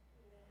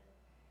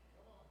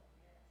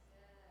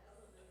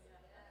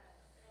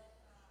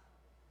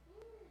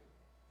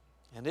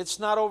 And it's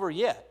not over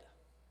yet.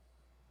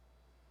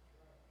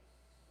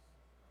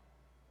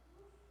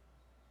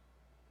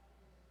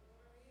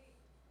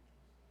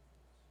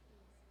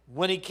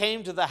 When he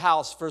came to the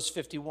house, verse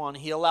 51,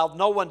 he allowed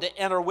no one to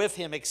enter with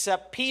him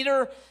except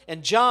Peter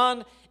and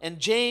John and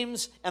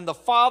James and the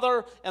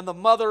father and the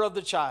mother of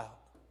the child.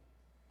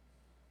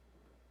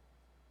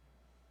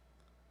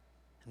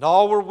 And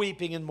all were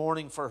weeping and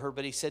mourning for her,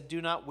 but he said,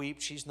 do not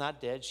weep, she's not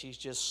dead, she's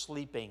just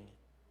sleeping.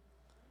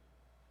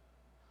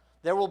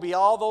 There will be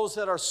all those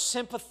that are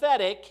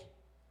sympathetic.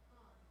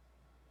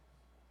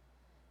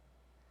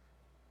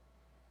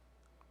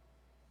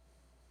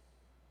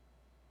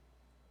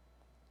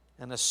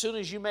 And as soon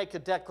as you make a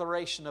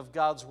declaration of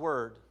God's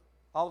word,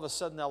 all of a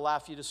sudden they'll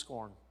laugh you to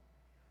scorn.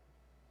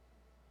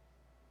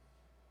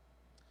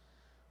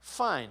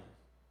 Fine,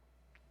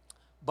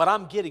 but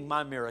I'm getting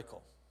my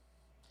miracle.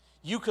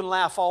 You can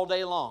laugh all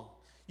day long.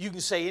 You can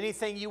say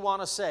anything you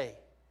want to say.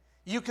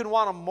 You can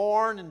want to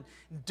mourn and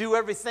do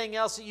everything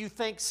else that you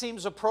think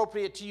seems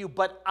appropriate to you,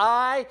 but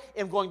I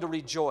am going to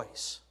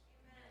rejoice.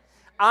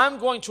 I'm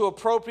going to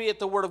appropriate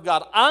the word of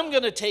God. I'm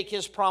going to take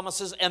his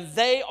promises, and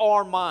they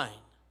are mine.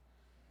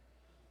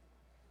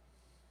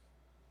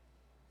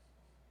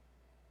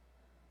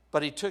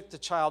 But he took the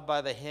child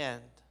by the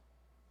hand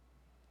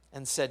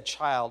and said,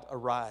 child,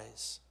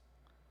 arise.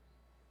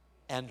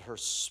 And her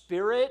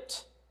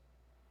spirit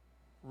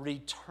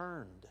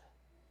returned.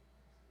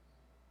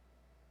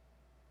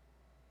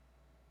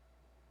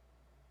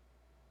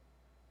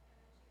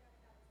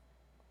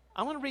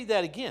 I'm going to read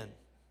that again.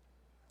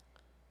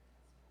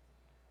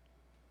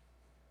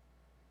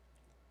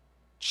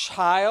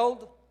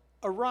 Child,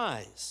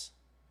 arise.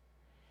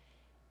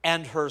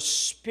 And her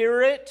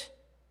spirit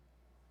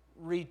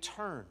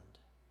returned.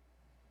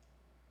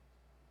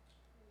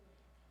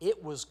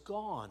 It was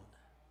gone.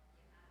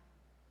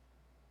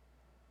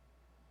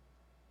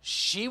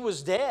 She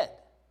was dead.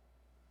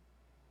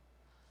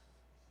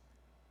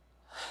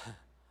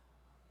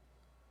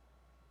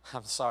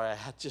 I'm sorry, I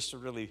had just a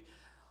really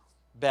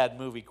bad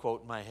movie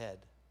quote in my head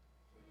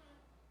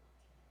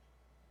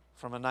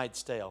from A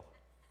Knight's Tale.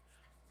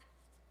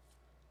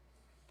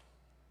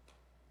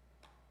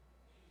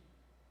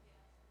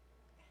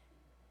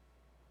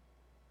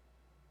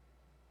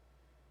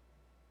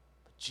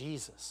 But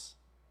Jesus.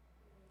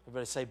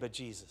 Everybody say, but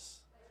Jesus.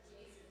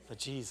 But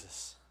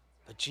Jesus.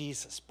 But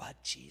Jesus.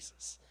 But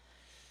Jesus.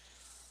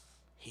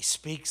 He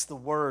speaks the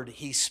word.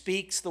 He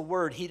speaks the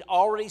word. He'd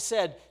already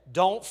said,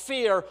 don't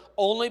fear,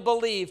 only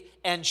believe,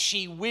 and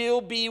she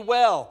will be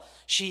well.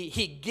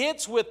 He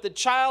gets with the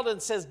child and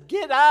says,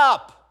 get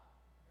up.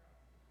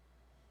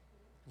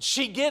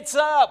 She gets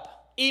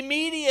up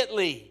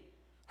immediately.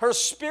 Her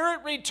spirit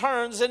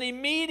returns, and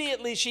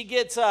immediately she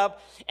gets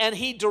up, and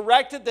he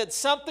directed that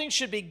something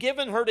should be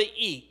given her to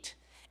eat.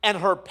 And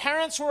her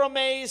parents were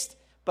amazed,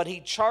 but he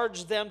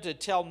charged them to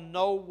tell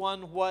no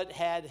one what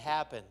had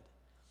happened.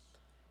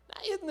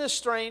 Now, isn't this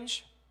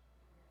strange?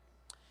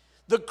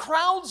 The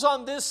crowds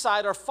on this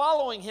side are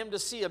following him to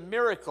see a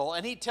miracle,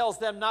 and he tells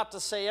them not to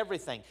say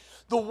everything.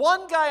 The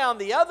one guy on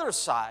the other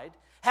side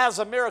has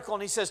a miracle,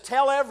 and he says,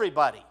 tell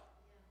everybody.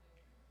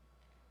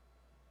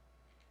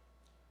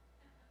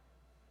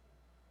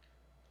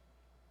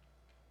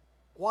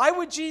 Why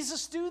would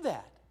Jesus do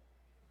that?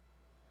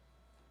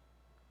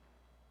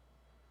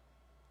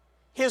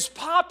 His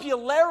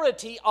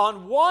popularity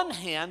on one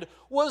hand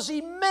was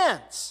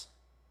immense,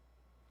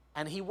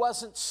 and he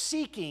wasn't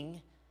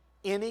seeking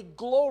any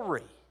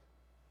glory.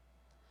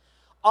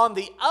 On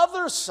the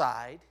other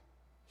side,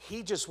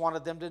 he just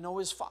wanted them to know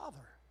his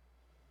Father.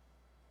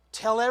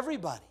 Tell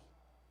everybody.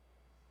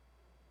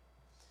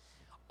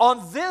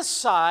 On this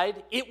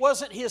side, it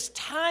wasn't his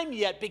time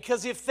yet,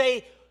 because if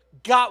they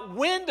got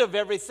wind of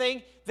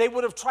everything, they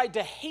would have tried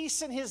to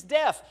hasten his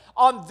death.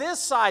 On this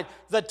side,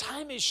 the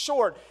time is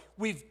short.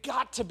 We've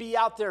got to be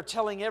out there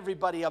telling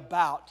everybody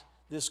about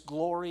this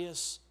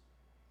glorious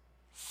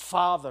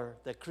Father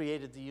that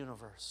created the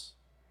universe.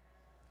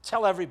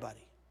 Tell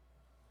everybody.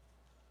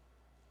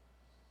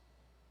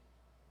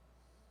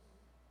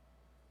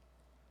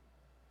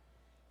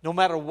 No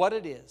matter what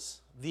it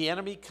is, the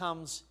enemy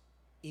comes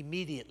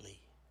immediately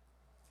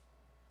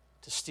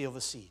to steal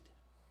the seed.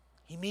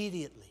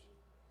 Immediately.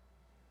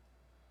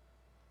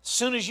 As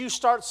soon as you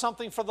start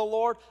something for the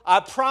Lord,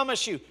 I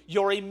promise you,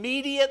 your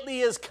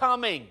immediately is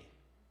coming.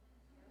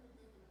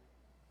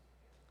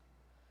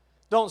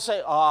 Don't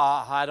say,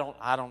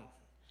 I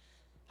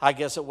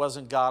guess it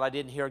wasn't God. I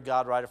didn't hear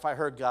God right. If I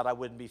heard God, I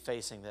wouldn't be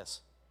facing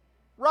this.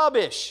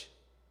 Rubbish.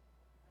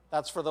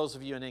 That's for those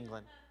of you in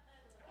England.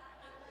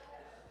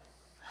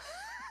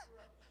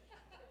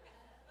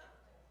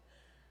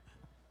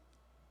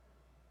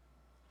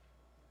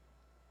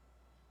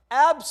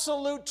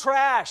 Absolute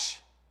trash.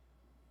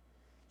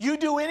 You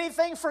do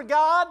anything for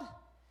God,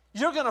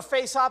 you're going to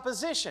face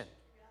opposition.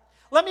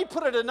 Let me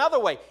put it another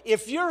way.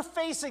 If you're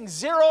facing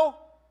zero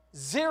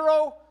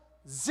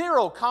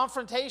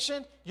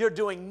confrontation, you're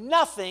doing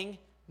nothing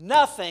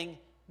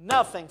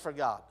for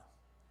God.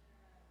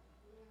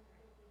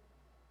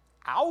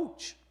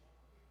 Ouch.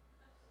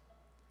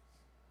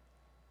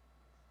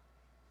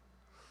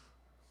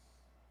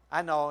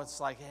 I know, it's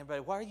like, hey,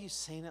 but why are you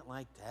saying it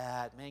like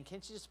that? Man,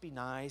 can't you just be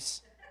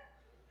nice?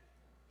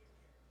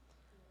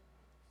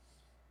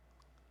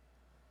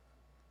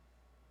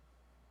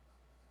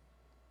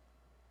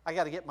 I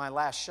got to get my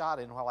last shot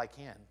in while I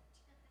can.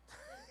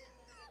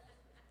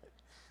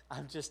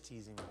 I'm just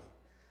teasing you.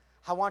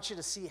 I want you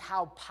to see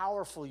how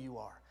powerful you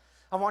are.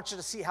 I want you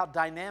to see how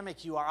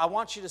dynamic you are. I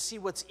want you to see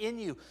what's in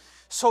you.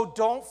 So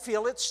don't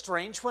feel it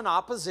strange when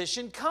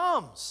opposition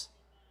comes.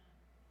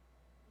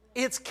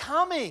 It's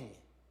coming.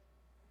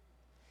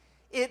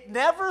 It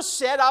never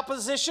said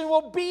opposition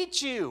will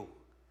beat you.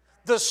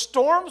 The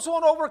storms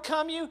won't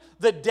overcome you.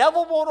 The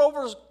devil won't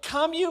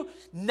overcome you.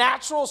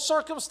 Natural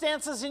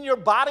circumstances in your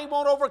body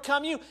won't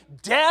overcome you.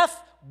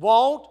 Death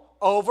won't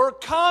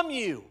overcome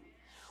you.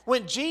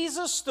 When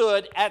Jesus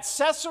stood at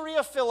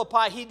Caesarea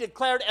Philippi, he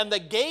declared, and the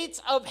gates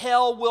of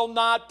hell will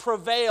not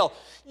prevail.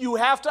 You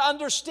have to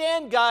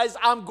understand, guys,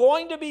 I'm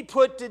going to be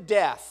put to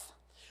death,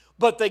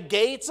 but the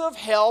gates of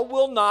hell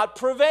will not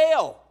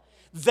prevail.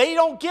 They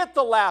don't get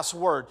the last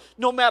word.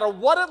 No matter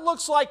what it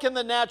looks like in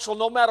the natural,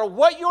 no matter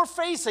what you're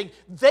facing,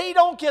 they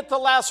don't get the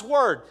last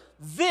word.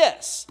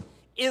 This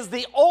is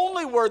the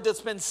only word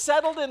that's been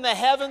settled in the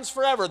heavens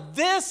forever.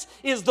 This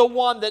is the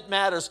one that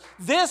matters.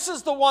 This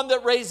is the one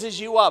that raises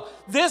you up.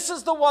 This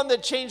is the one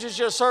that changes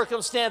your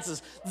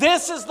circumstances.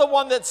 This is the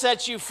one that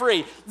sets you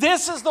free.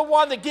 This is the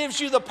one that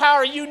gives you the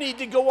power you need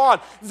to go on.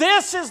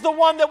 This is the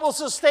one that will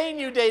sustain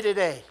you day to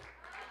day.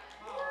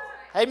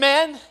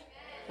 Amen?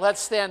 Let's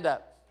stand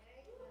up.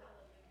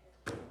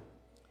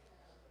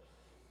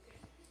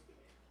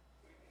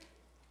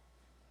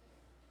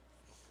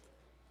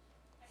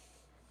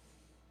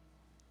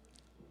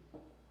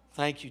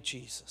 Thank you,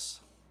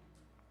 Jesus.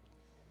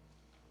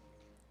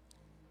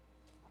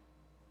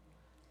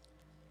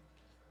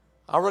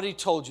 I already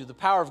told you the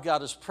power of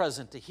God is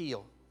present to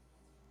heal.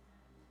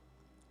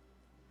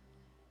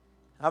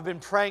 I've been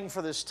praying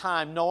for this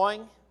time,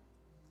 knowing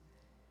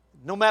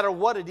no matter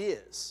what it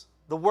is,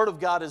 the Word of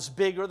God is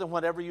bigger than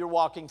whatever you're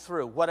walking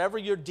through. Whatever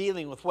you're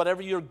dealing with,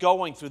 whatever you're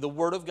going through, the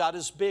Word of God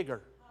is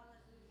bigger.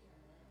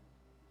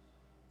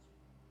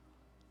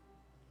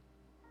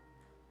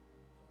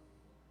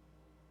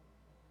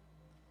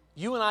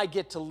 You and I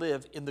get to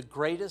live in the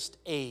greatest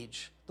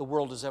age the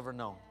world has ever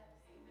known.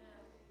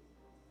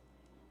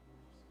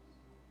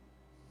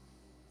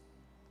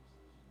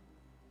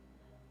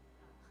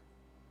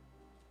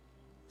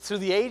 Through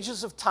the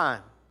ages of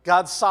time,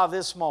 God saw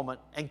this moment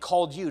and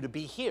called you to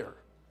be here.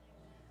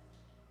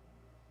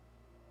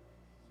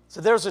 So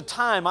there's a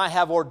time I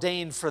have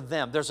ordained for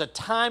them. There's a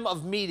time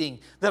of meeting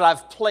that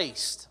I've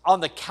placed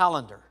on the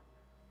calendar.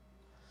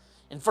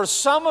 And for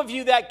some of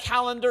you, that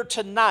calendar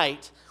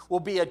tonight will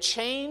be a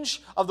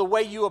change of the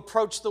way you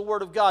approach the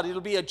Word of God.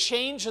 It'll be a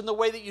change in the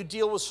way that you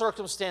deal with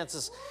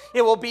circumstances.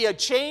 It will be a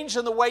change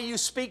in the way you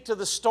speak to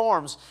the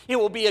storms. It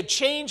will be a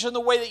change in the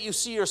way that you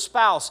see your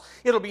spouse.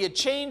 It'll be a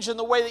change in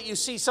the way that you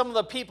see some of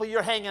the people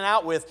you're hanging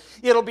out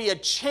with. It'll be a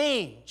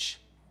change.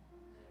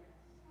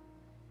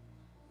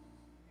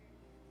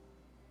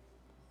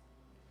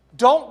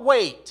 Don't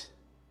wait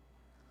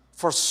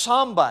for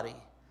somebody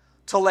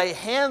to lay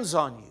hands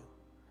on you.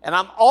 And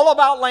I'm all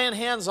about laying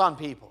hands on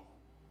people.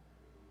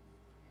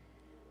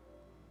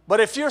 But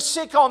if you're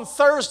sick on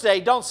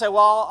Thursday, don't say,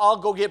 well, I'll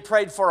go get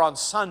prayed for on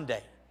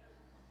Sunday.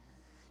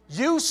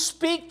 You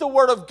speak the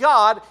Word of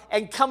God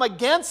and come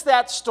against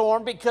that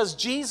storm because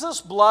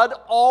Jesus' blood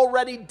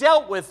already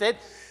dealt with it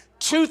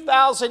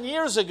 2,000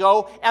 years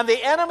ago, and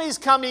the enemies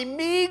come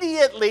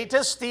immediately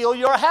to steal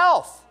your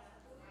health.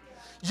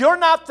 You're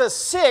not the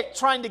sick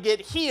trying to get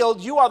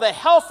healed. You are the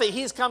healthy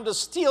He's come to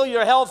steal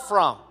your health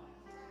from.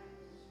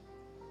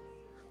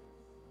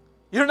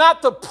 You're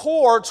not the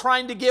poor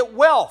trying to get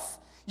wealth.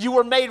 You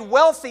were made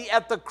wealthy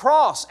at the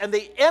cross, and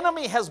the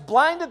enemy has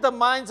blinded the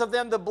minds of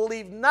them that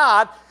believe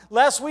not,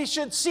 lest we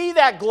should see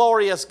that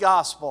glorious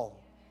gospel.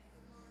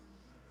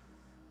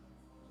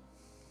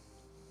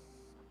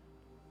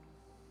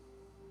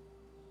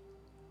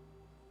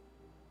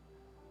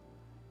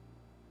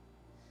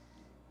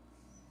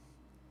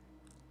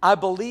 I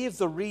believe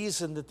the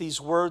reason that these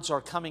words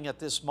are coming at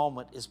this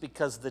moment is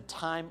because the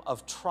time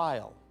of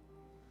trial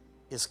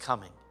is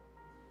coming.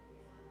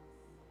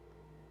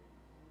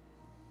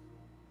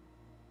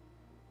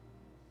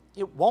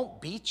 It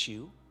won't beat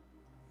you.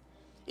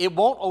 It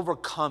won't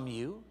overcome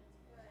you.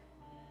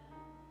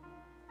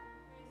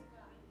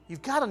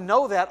 You've got to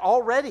know that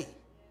already.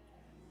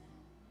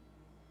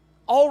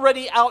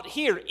 Already out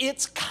here.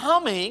 It's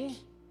coming.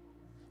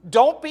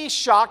 Don't be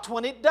shocked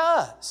when it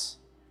does.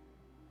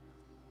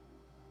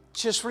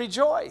 Just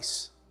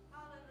rejoice.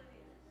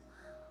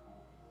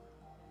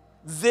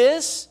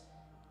 This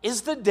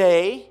is the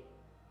day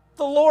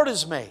the Lord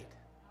has made.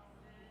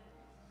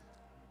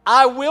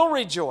 I will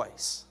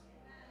rejoice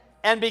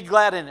and be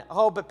glad in it.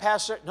 Oh, but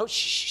Pastor, no,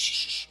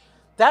 shh.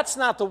 That's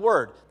not the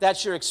word.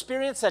 That's your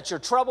experience, that's your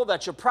trouble,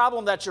 that's your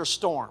problem, that's your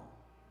storm.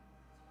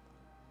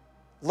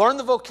 Learn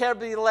the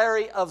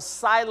vocabulary of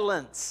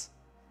silence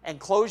and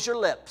close your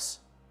lips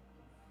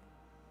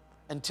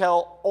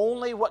until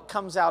only what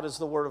comes out is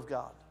the Word of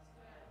God.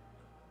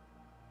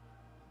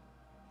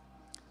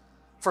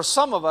 For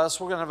some of us,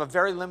 we're going to have a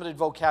very limited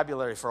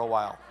vocabulary for a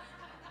while.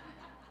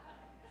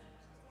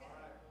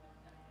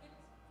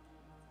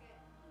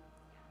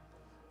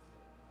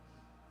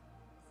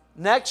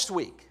 Next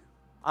week,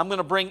 I'm going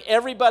to bring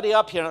everybody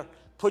up here,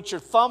 put your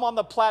thumb on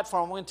the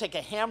platform, I'm going to take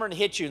a hammer and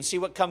hit you and see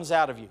what comes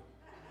out of you.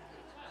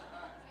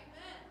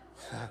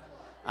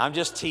 I'm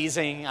just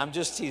teasing.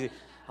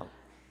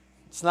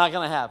 It's not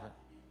going to happen.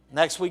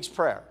 Next week's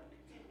prayer.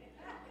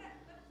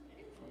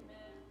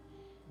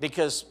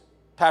 Because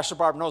Pastor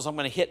Barb knows I'm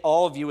going to hit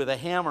all of you with a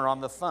hammer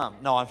on the thumb.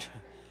 No,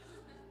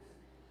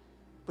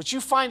 but you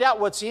find out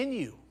what's in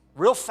you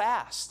real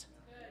fast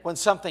when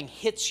something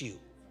hits you.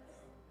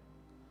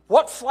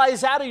 What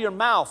flies out of your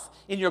mouth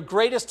in your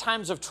greatest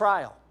times of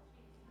trial?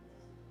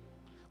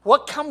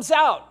 What comes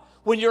out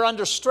when you're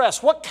under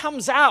stress? What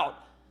comes out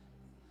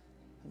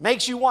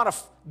makes you want to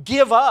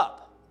give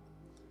up?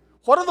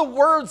 What are the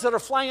words that are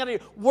flying out of you?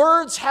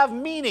 Words have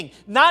meaning,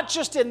 not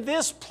just in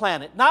this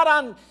planet,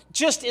 not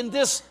just in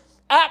this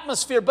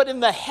atmosphere, but in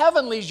the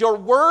heavenlies. Your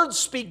words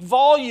speak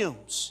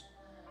volumes.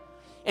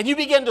 And you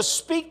begin to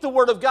speak the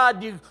Word of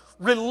God. You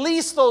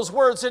release those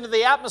words into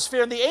the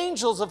atmosphere, and the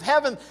angels of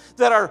heaven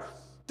that are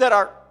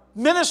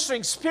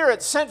ministering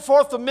spirits sent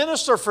forth to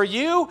minister for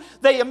you,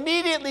 they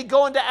immediately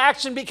go into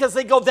action because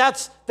they go,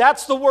 that's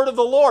the word of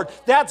the Lord.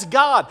 That's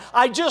God.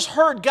 I just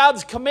heard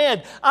God's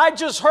command. I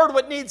just heard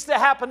what needs to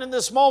happen in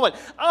this moment.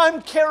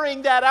 I'm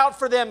carrying that out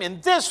for them in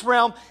this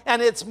realm,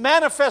 and it's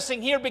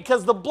manifesting here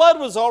because the blood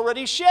was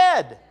already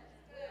shed.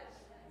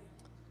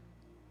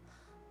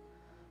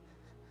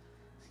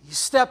 You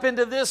step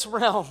into this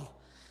realm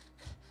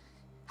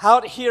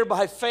out here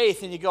by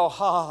faith, and you go,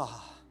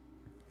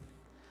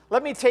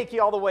 Let me take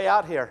you all the way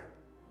out here.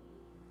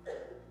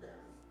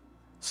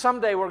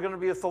 Someday we're going to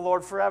be with the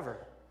Lord forever.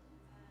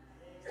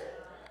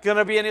 Going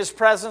to be in His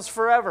presence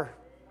forever.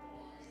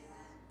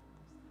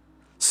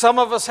 Some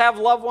of us have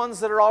loved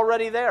ones that are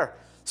already there.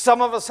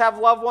 Some of us have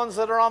loved ones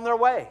that are on their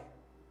way.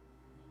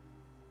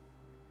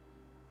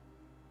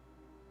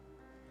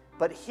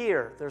 But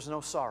here, there's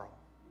no sorrow.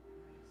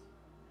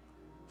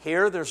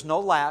 Here, there's no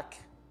lack.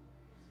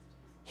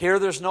 Here,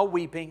 there's no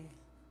weeping.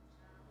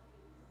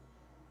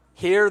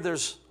 Here,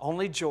 there's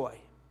only joy.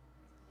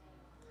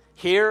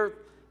 Here,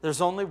 there's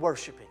only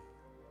worshiping.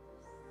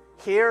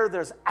 Here,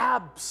 there's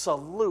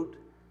absolute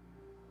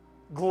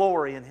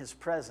glory in His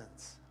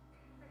presence.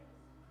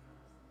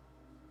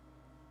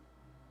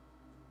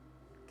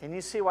 Can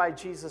you see why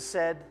Jesus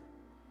said,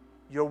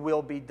 your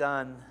will be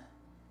done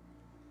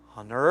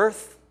on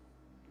earth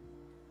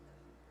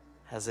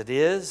as it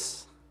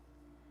is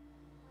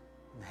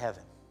in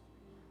heaven.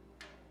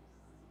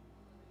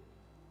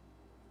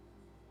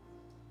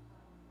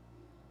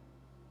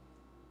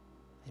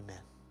 Amen.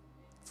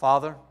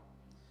 Father,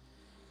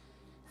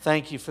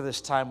 thank you for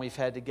this time we've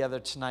had together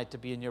tonight to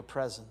be in your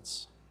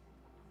presence.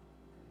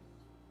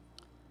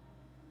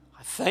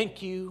 I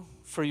thank you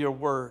for your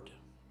word,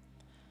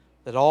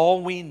 that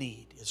all we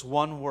need is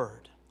one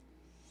word.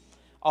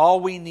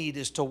 All we need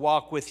is to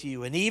walk with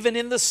you. And even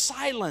in the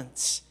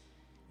silence,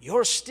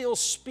 you're still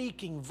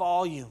speaking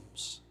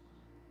volumes.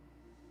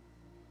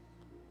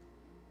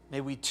 May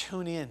we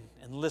tune in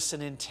and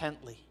listen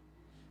intently.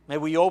 May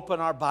we open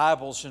our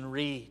Bibles and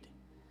read.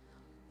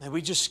 May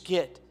we just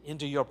get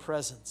into your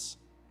presence.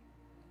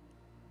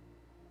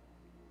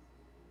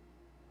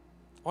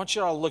 I want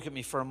you all to look at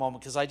me for a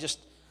moment because I just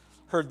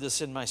heard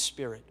this in my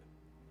spirit.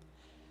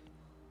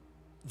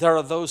 There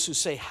are those who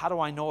say, how do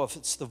I know if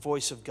it's the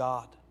voice of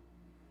God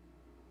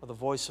or the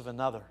voice of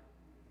another?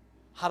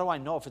 How do I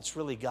know if it's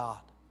really God?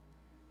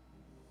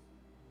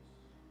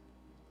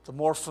 The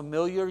more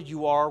familiar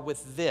you are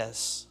with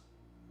this,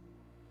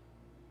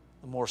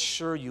 the more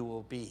sure you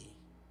will be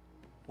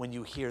when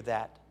you hear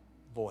that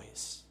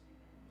voice.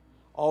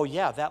 Oh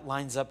yeah, that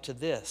lines up to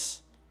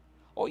this.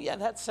 Oh yeah,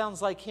 that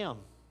sounds like him.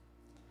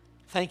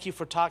 Thank you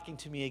for talking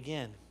to me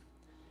again.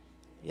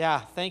 Yeah,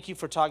 thank you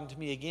for talking to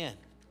me again.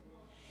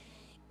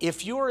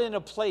 If you're in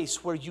a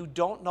place where you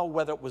don't know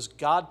whether it was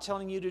God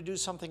telling you to do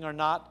something or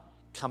not,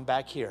 come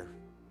back here.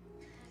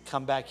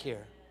 Come back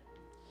here.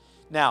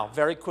 Now,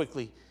 very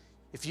quickly,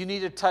 if you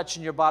need a touch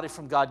in your body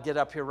from God, get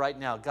up here right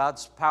now.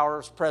 God's power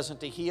is present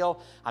to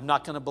heal. I'm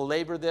not going to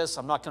belabor this.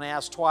 I'm not going to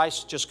ask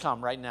twice. Just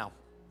come right now.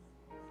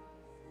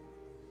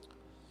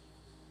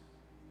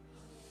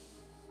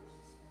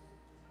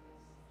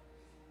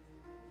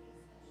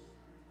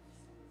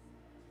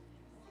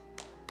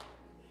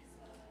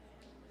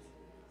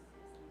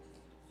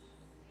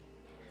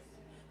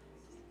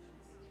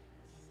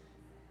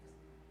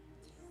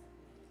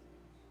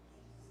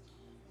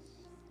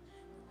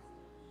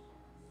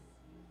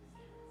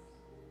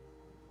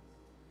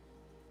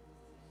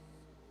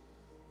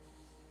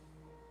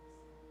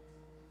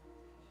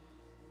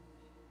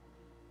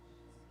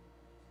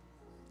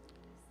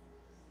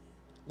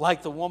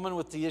 Like the woman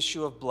with the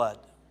issue of blood.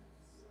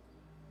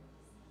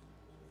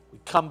 We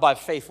come by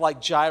faith,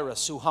 like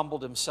Jairus, who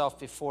humbled himself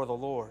before the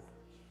Lord.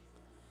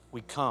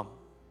 We come.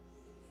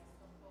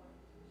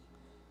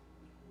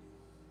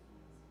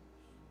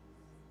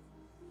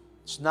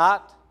 It's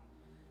not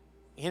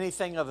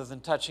anything other than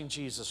touching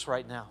Jesus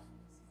right now.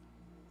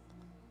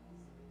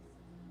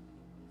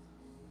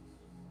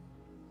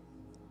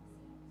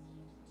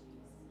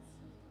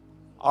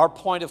 Our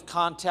point of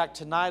contact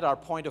tonight, our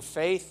point of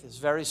faith is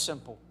very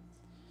simple.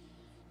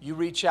 You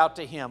reach out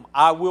to him.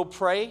 I will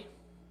pray,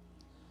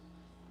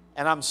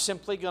 and I'm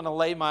simply going to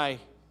lay my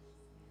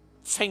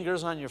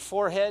fingers on your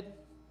forehead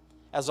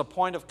as a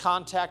point of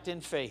contact in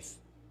faith.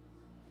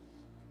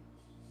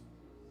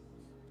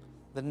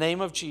 The name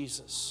of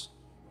Jesus,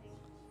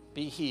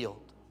 be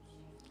healed.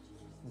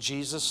 In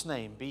Jesus'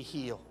 name, be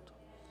healed.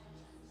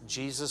 In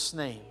Jesus'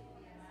 name,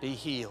 be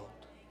healed.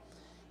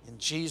 In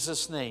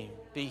Jesus' name,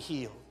 be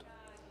healed.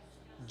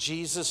 In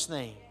Jesus'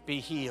 name, be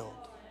healed.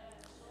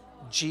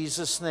 In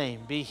Jesus'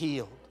 name, be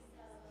healed.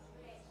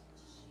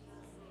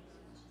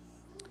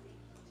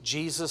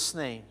 Jesus'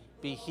 name,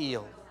 be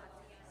healed.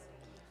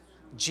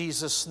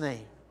 Jesus'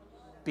 name,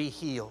 be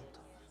healed.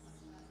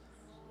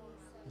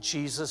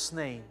 Jesus'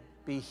 name,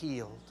 be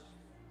healed.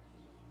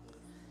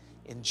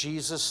 In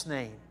Jesus'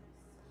 name,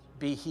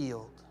 be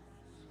healed.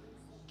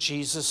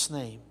 Jesus'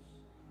 name,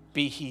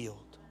 be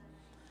healed.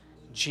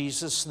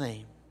 Jesus'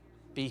 name,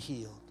 be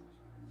healed.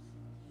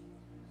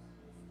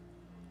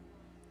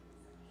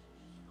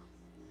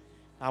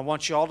 I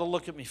want you all to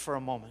look at me for a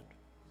moment.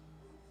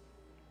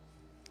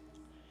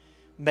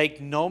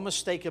 Make no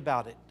mistake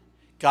about it.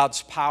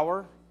 God's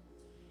power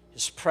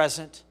is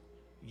present.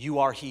 You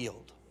are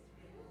healed.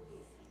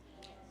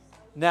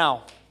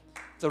 Now,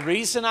 the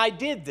reason I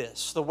did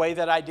this the way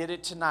that I did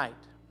it tonight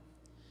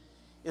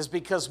is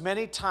because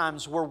many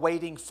times we're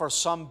waiting for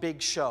some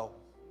big show,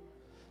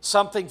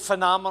 something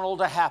phenomenal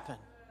to happen.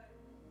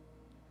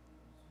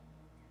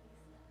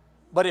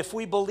 But if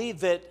we believe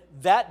that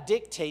that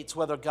dictates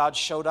whether God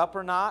showed up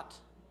or not,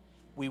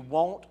 we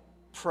won't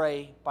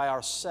pray by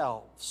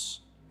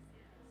ourselves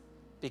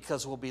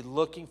because we'll be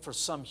looking for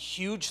some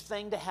huge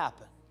thing to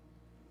happen.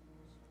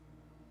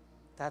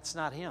 That's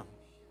not him.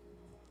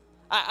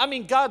 I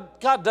mean, God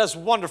does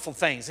wonderful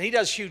things. He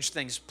does huge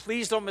things.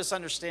 Please don't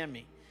misunderstand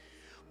me.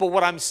 But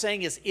what I'm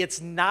saying is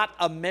it's not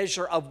a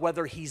measure of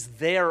whether he's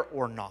there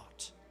or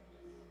not.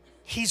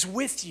 He's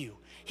with you.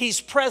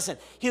 He's present.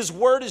 His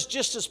word is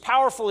just as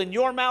powerful in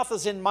your mouth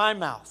as in my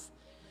mouth.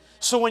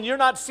 So when you're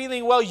not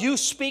feeling well, you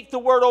speak the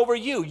word over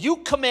you. You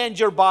command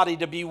your body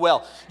to be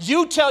well.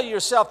 You tell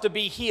yourself to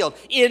be healed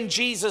in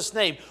Jesus'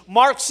 name.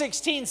 Mark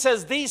 16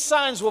 says, these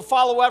signs will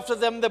follow after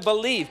them that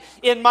believe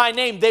in my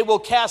name. They will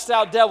cast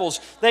out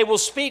devils. They will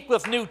speak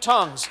with new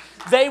tongues.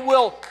 They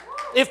will,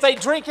 if they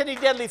drink any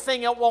deadly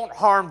thing, it won't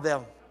harm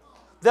them.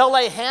 They'll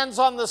lay hands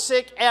on the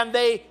sick and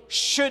they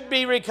should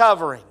be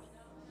recovering.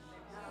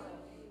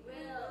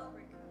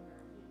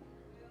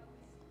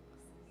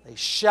 They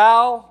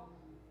shall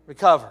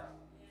recover.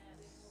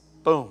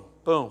 Boom,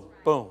 boom,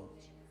 boom.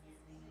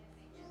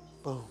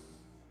 Boom.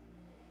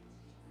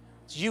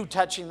 It's you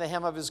touching the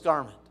hem of his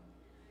garment.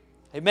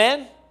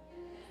 Amen?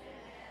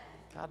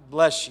 God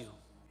bless you.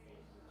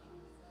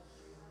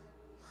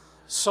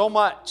 So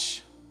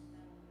much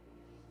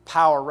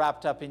power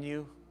wrapped up in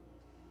you.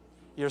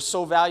 You're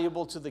so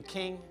valuable to the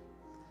King.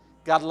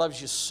 God loves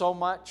you so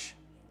much.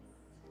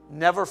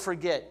 Never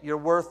forget your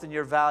worth and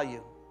your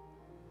value.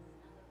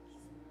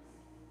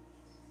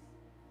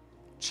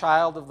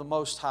 Child of the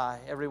Most High,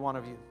 every one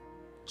of you.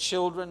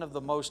 Children of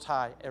the Most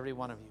High, every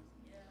one of you.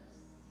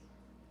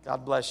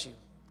 God bless you.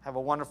 Have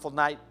a wonderful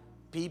night.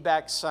 Be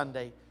back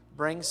Sunday.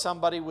 Bring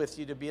somebody with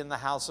you to be in the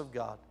house of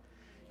God.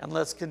 And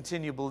let's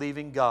continue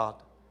believing God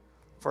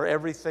for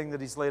everything that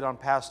He's laid on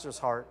Pastor's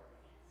heart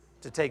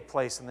to take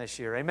place in this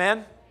year.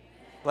 Amen?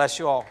 Bless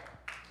you all.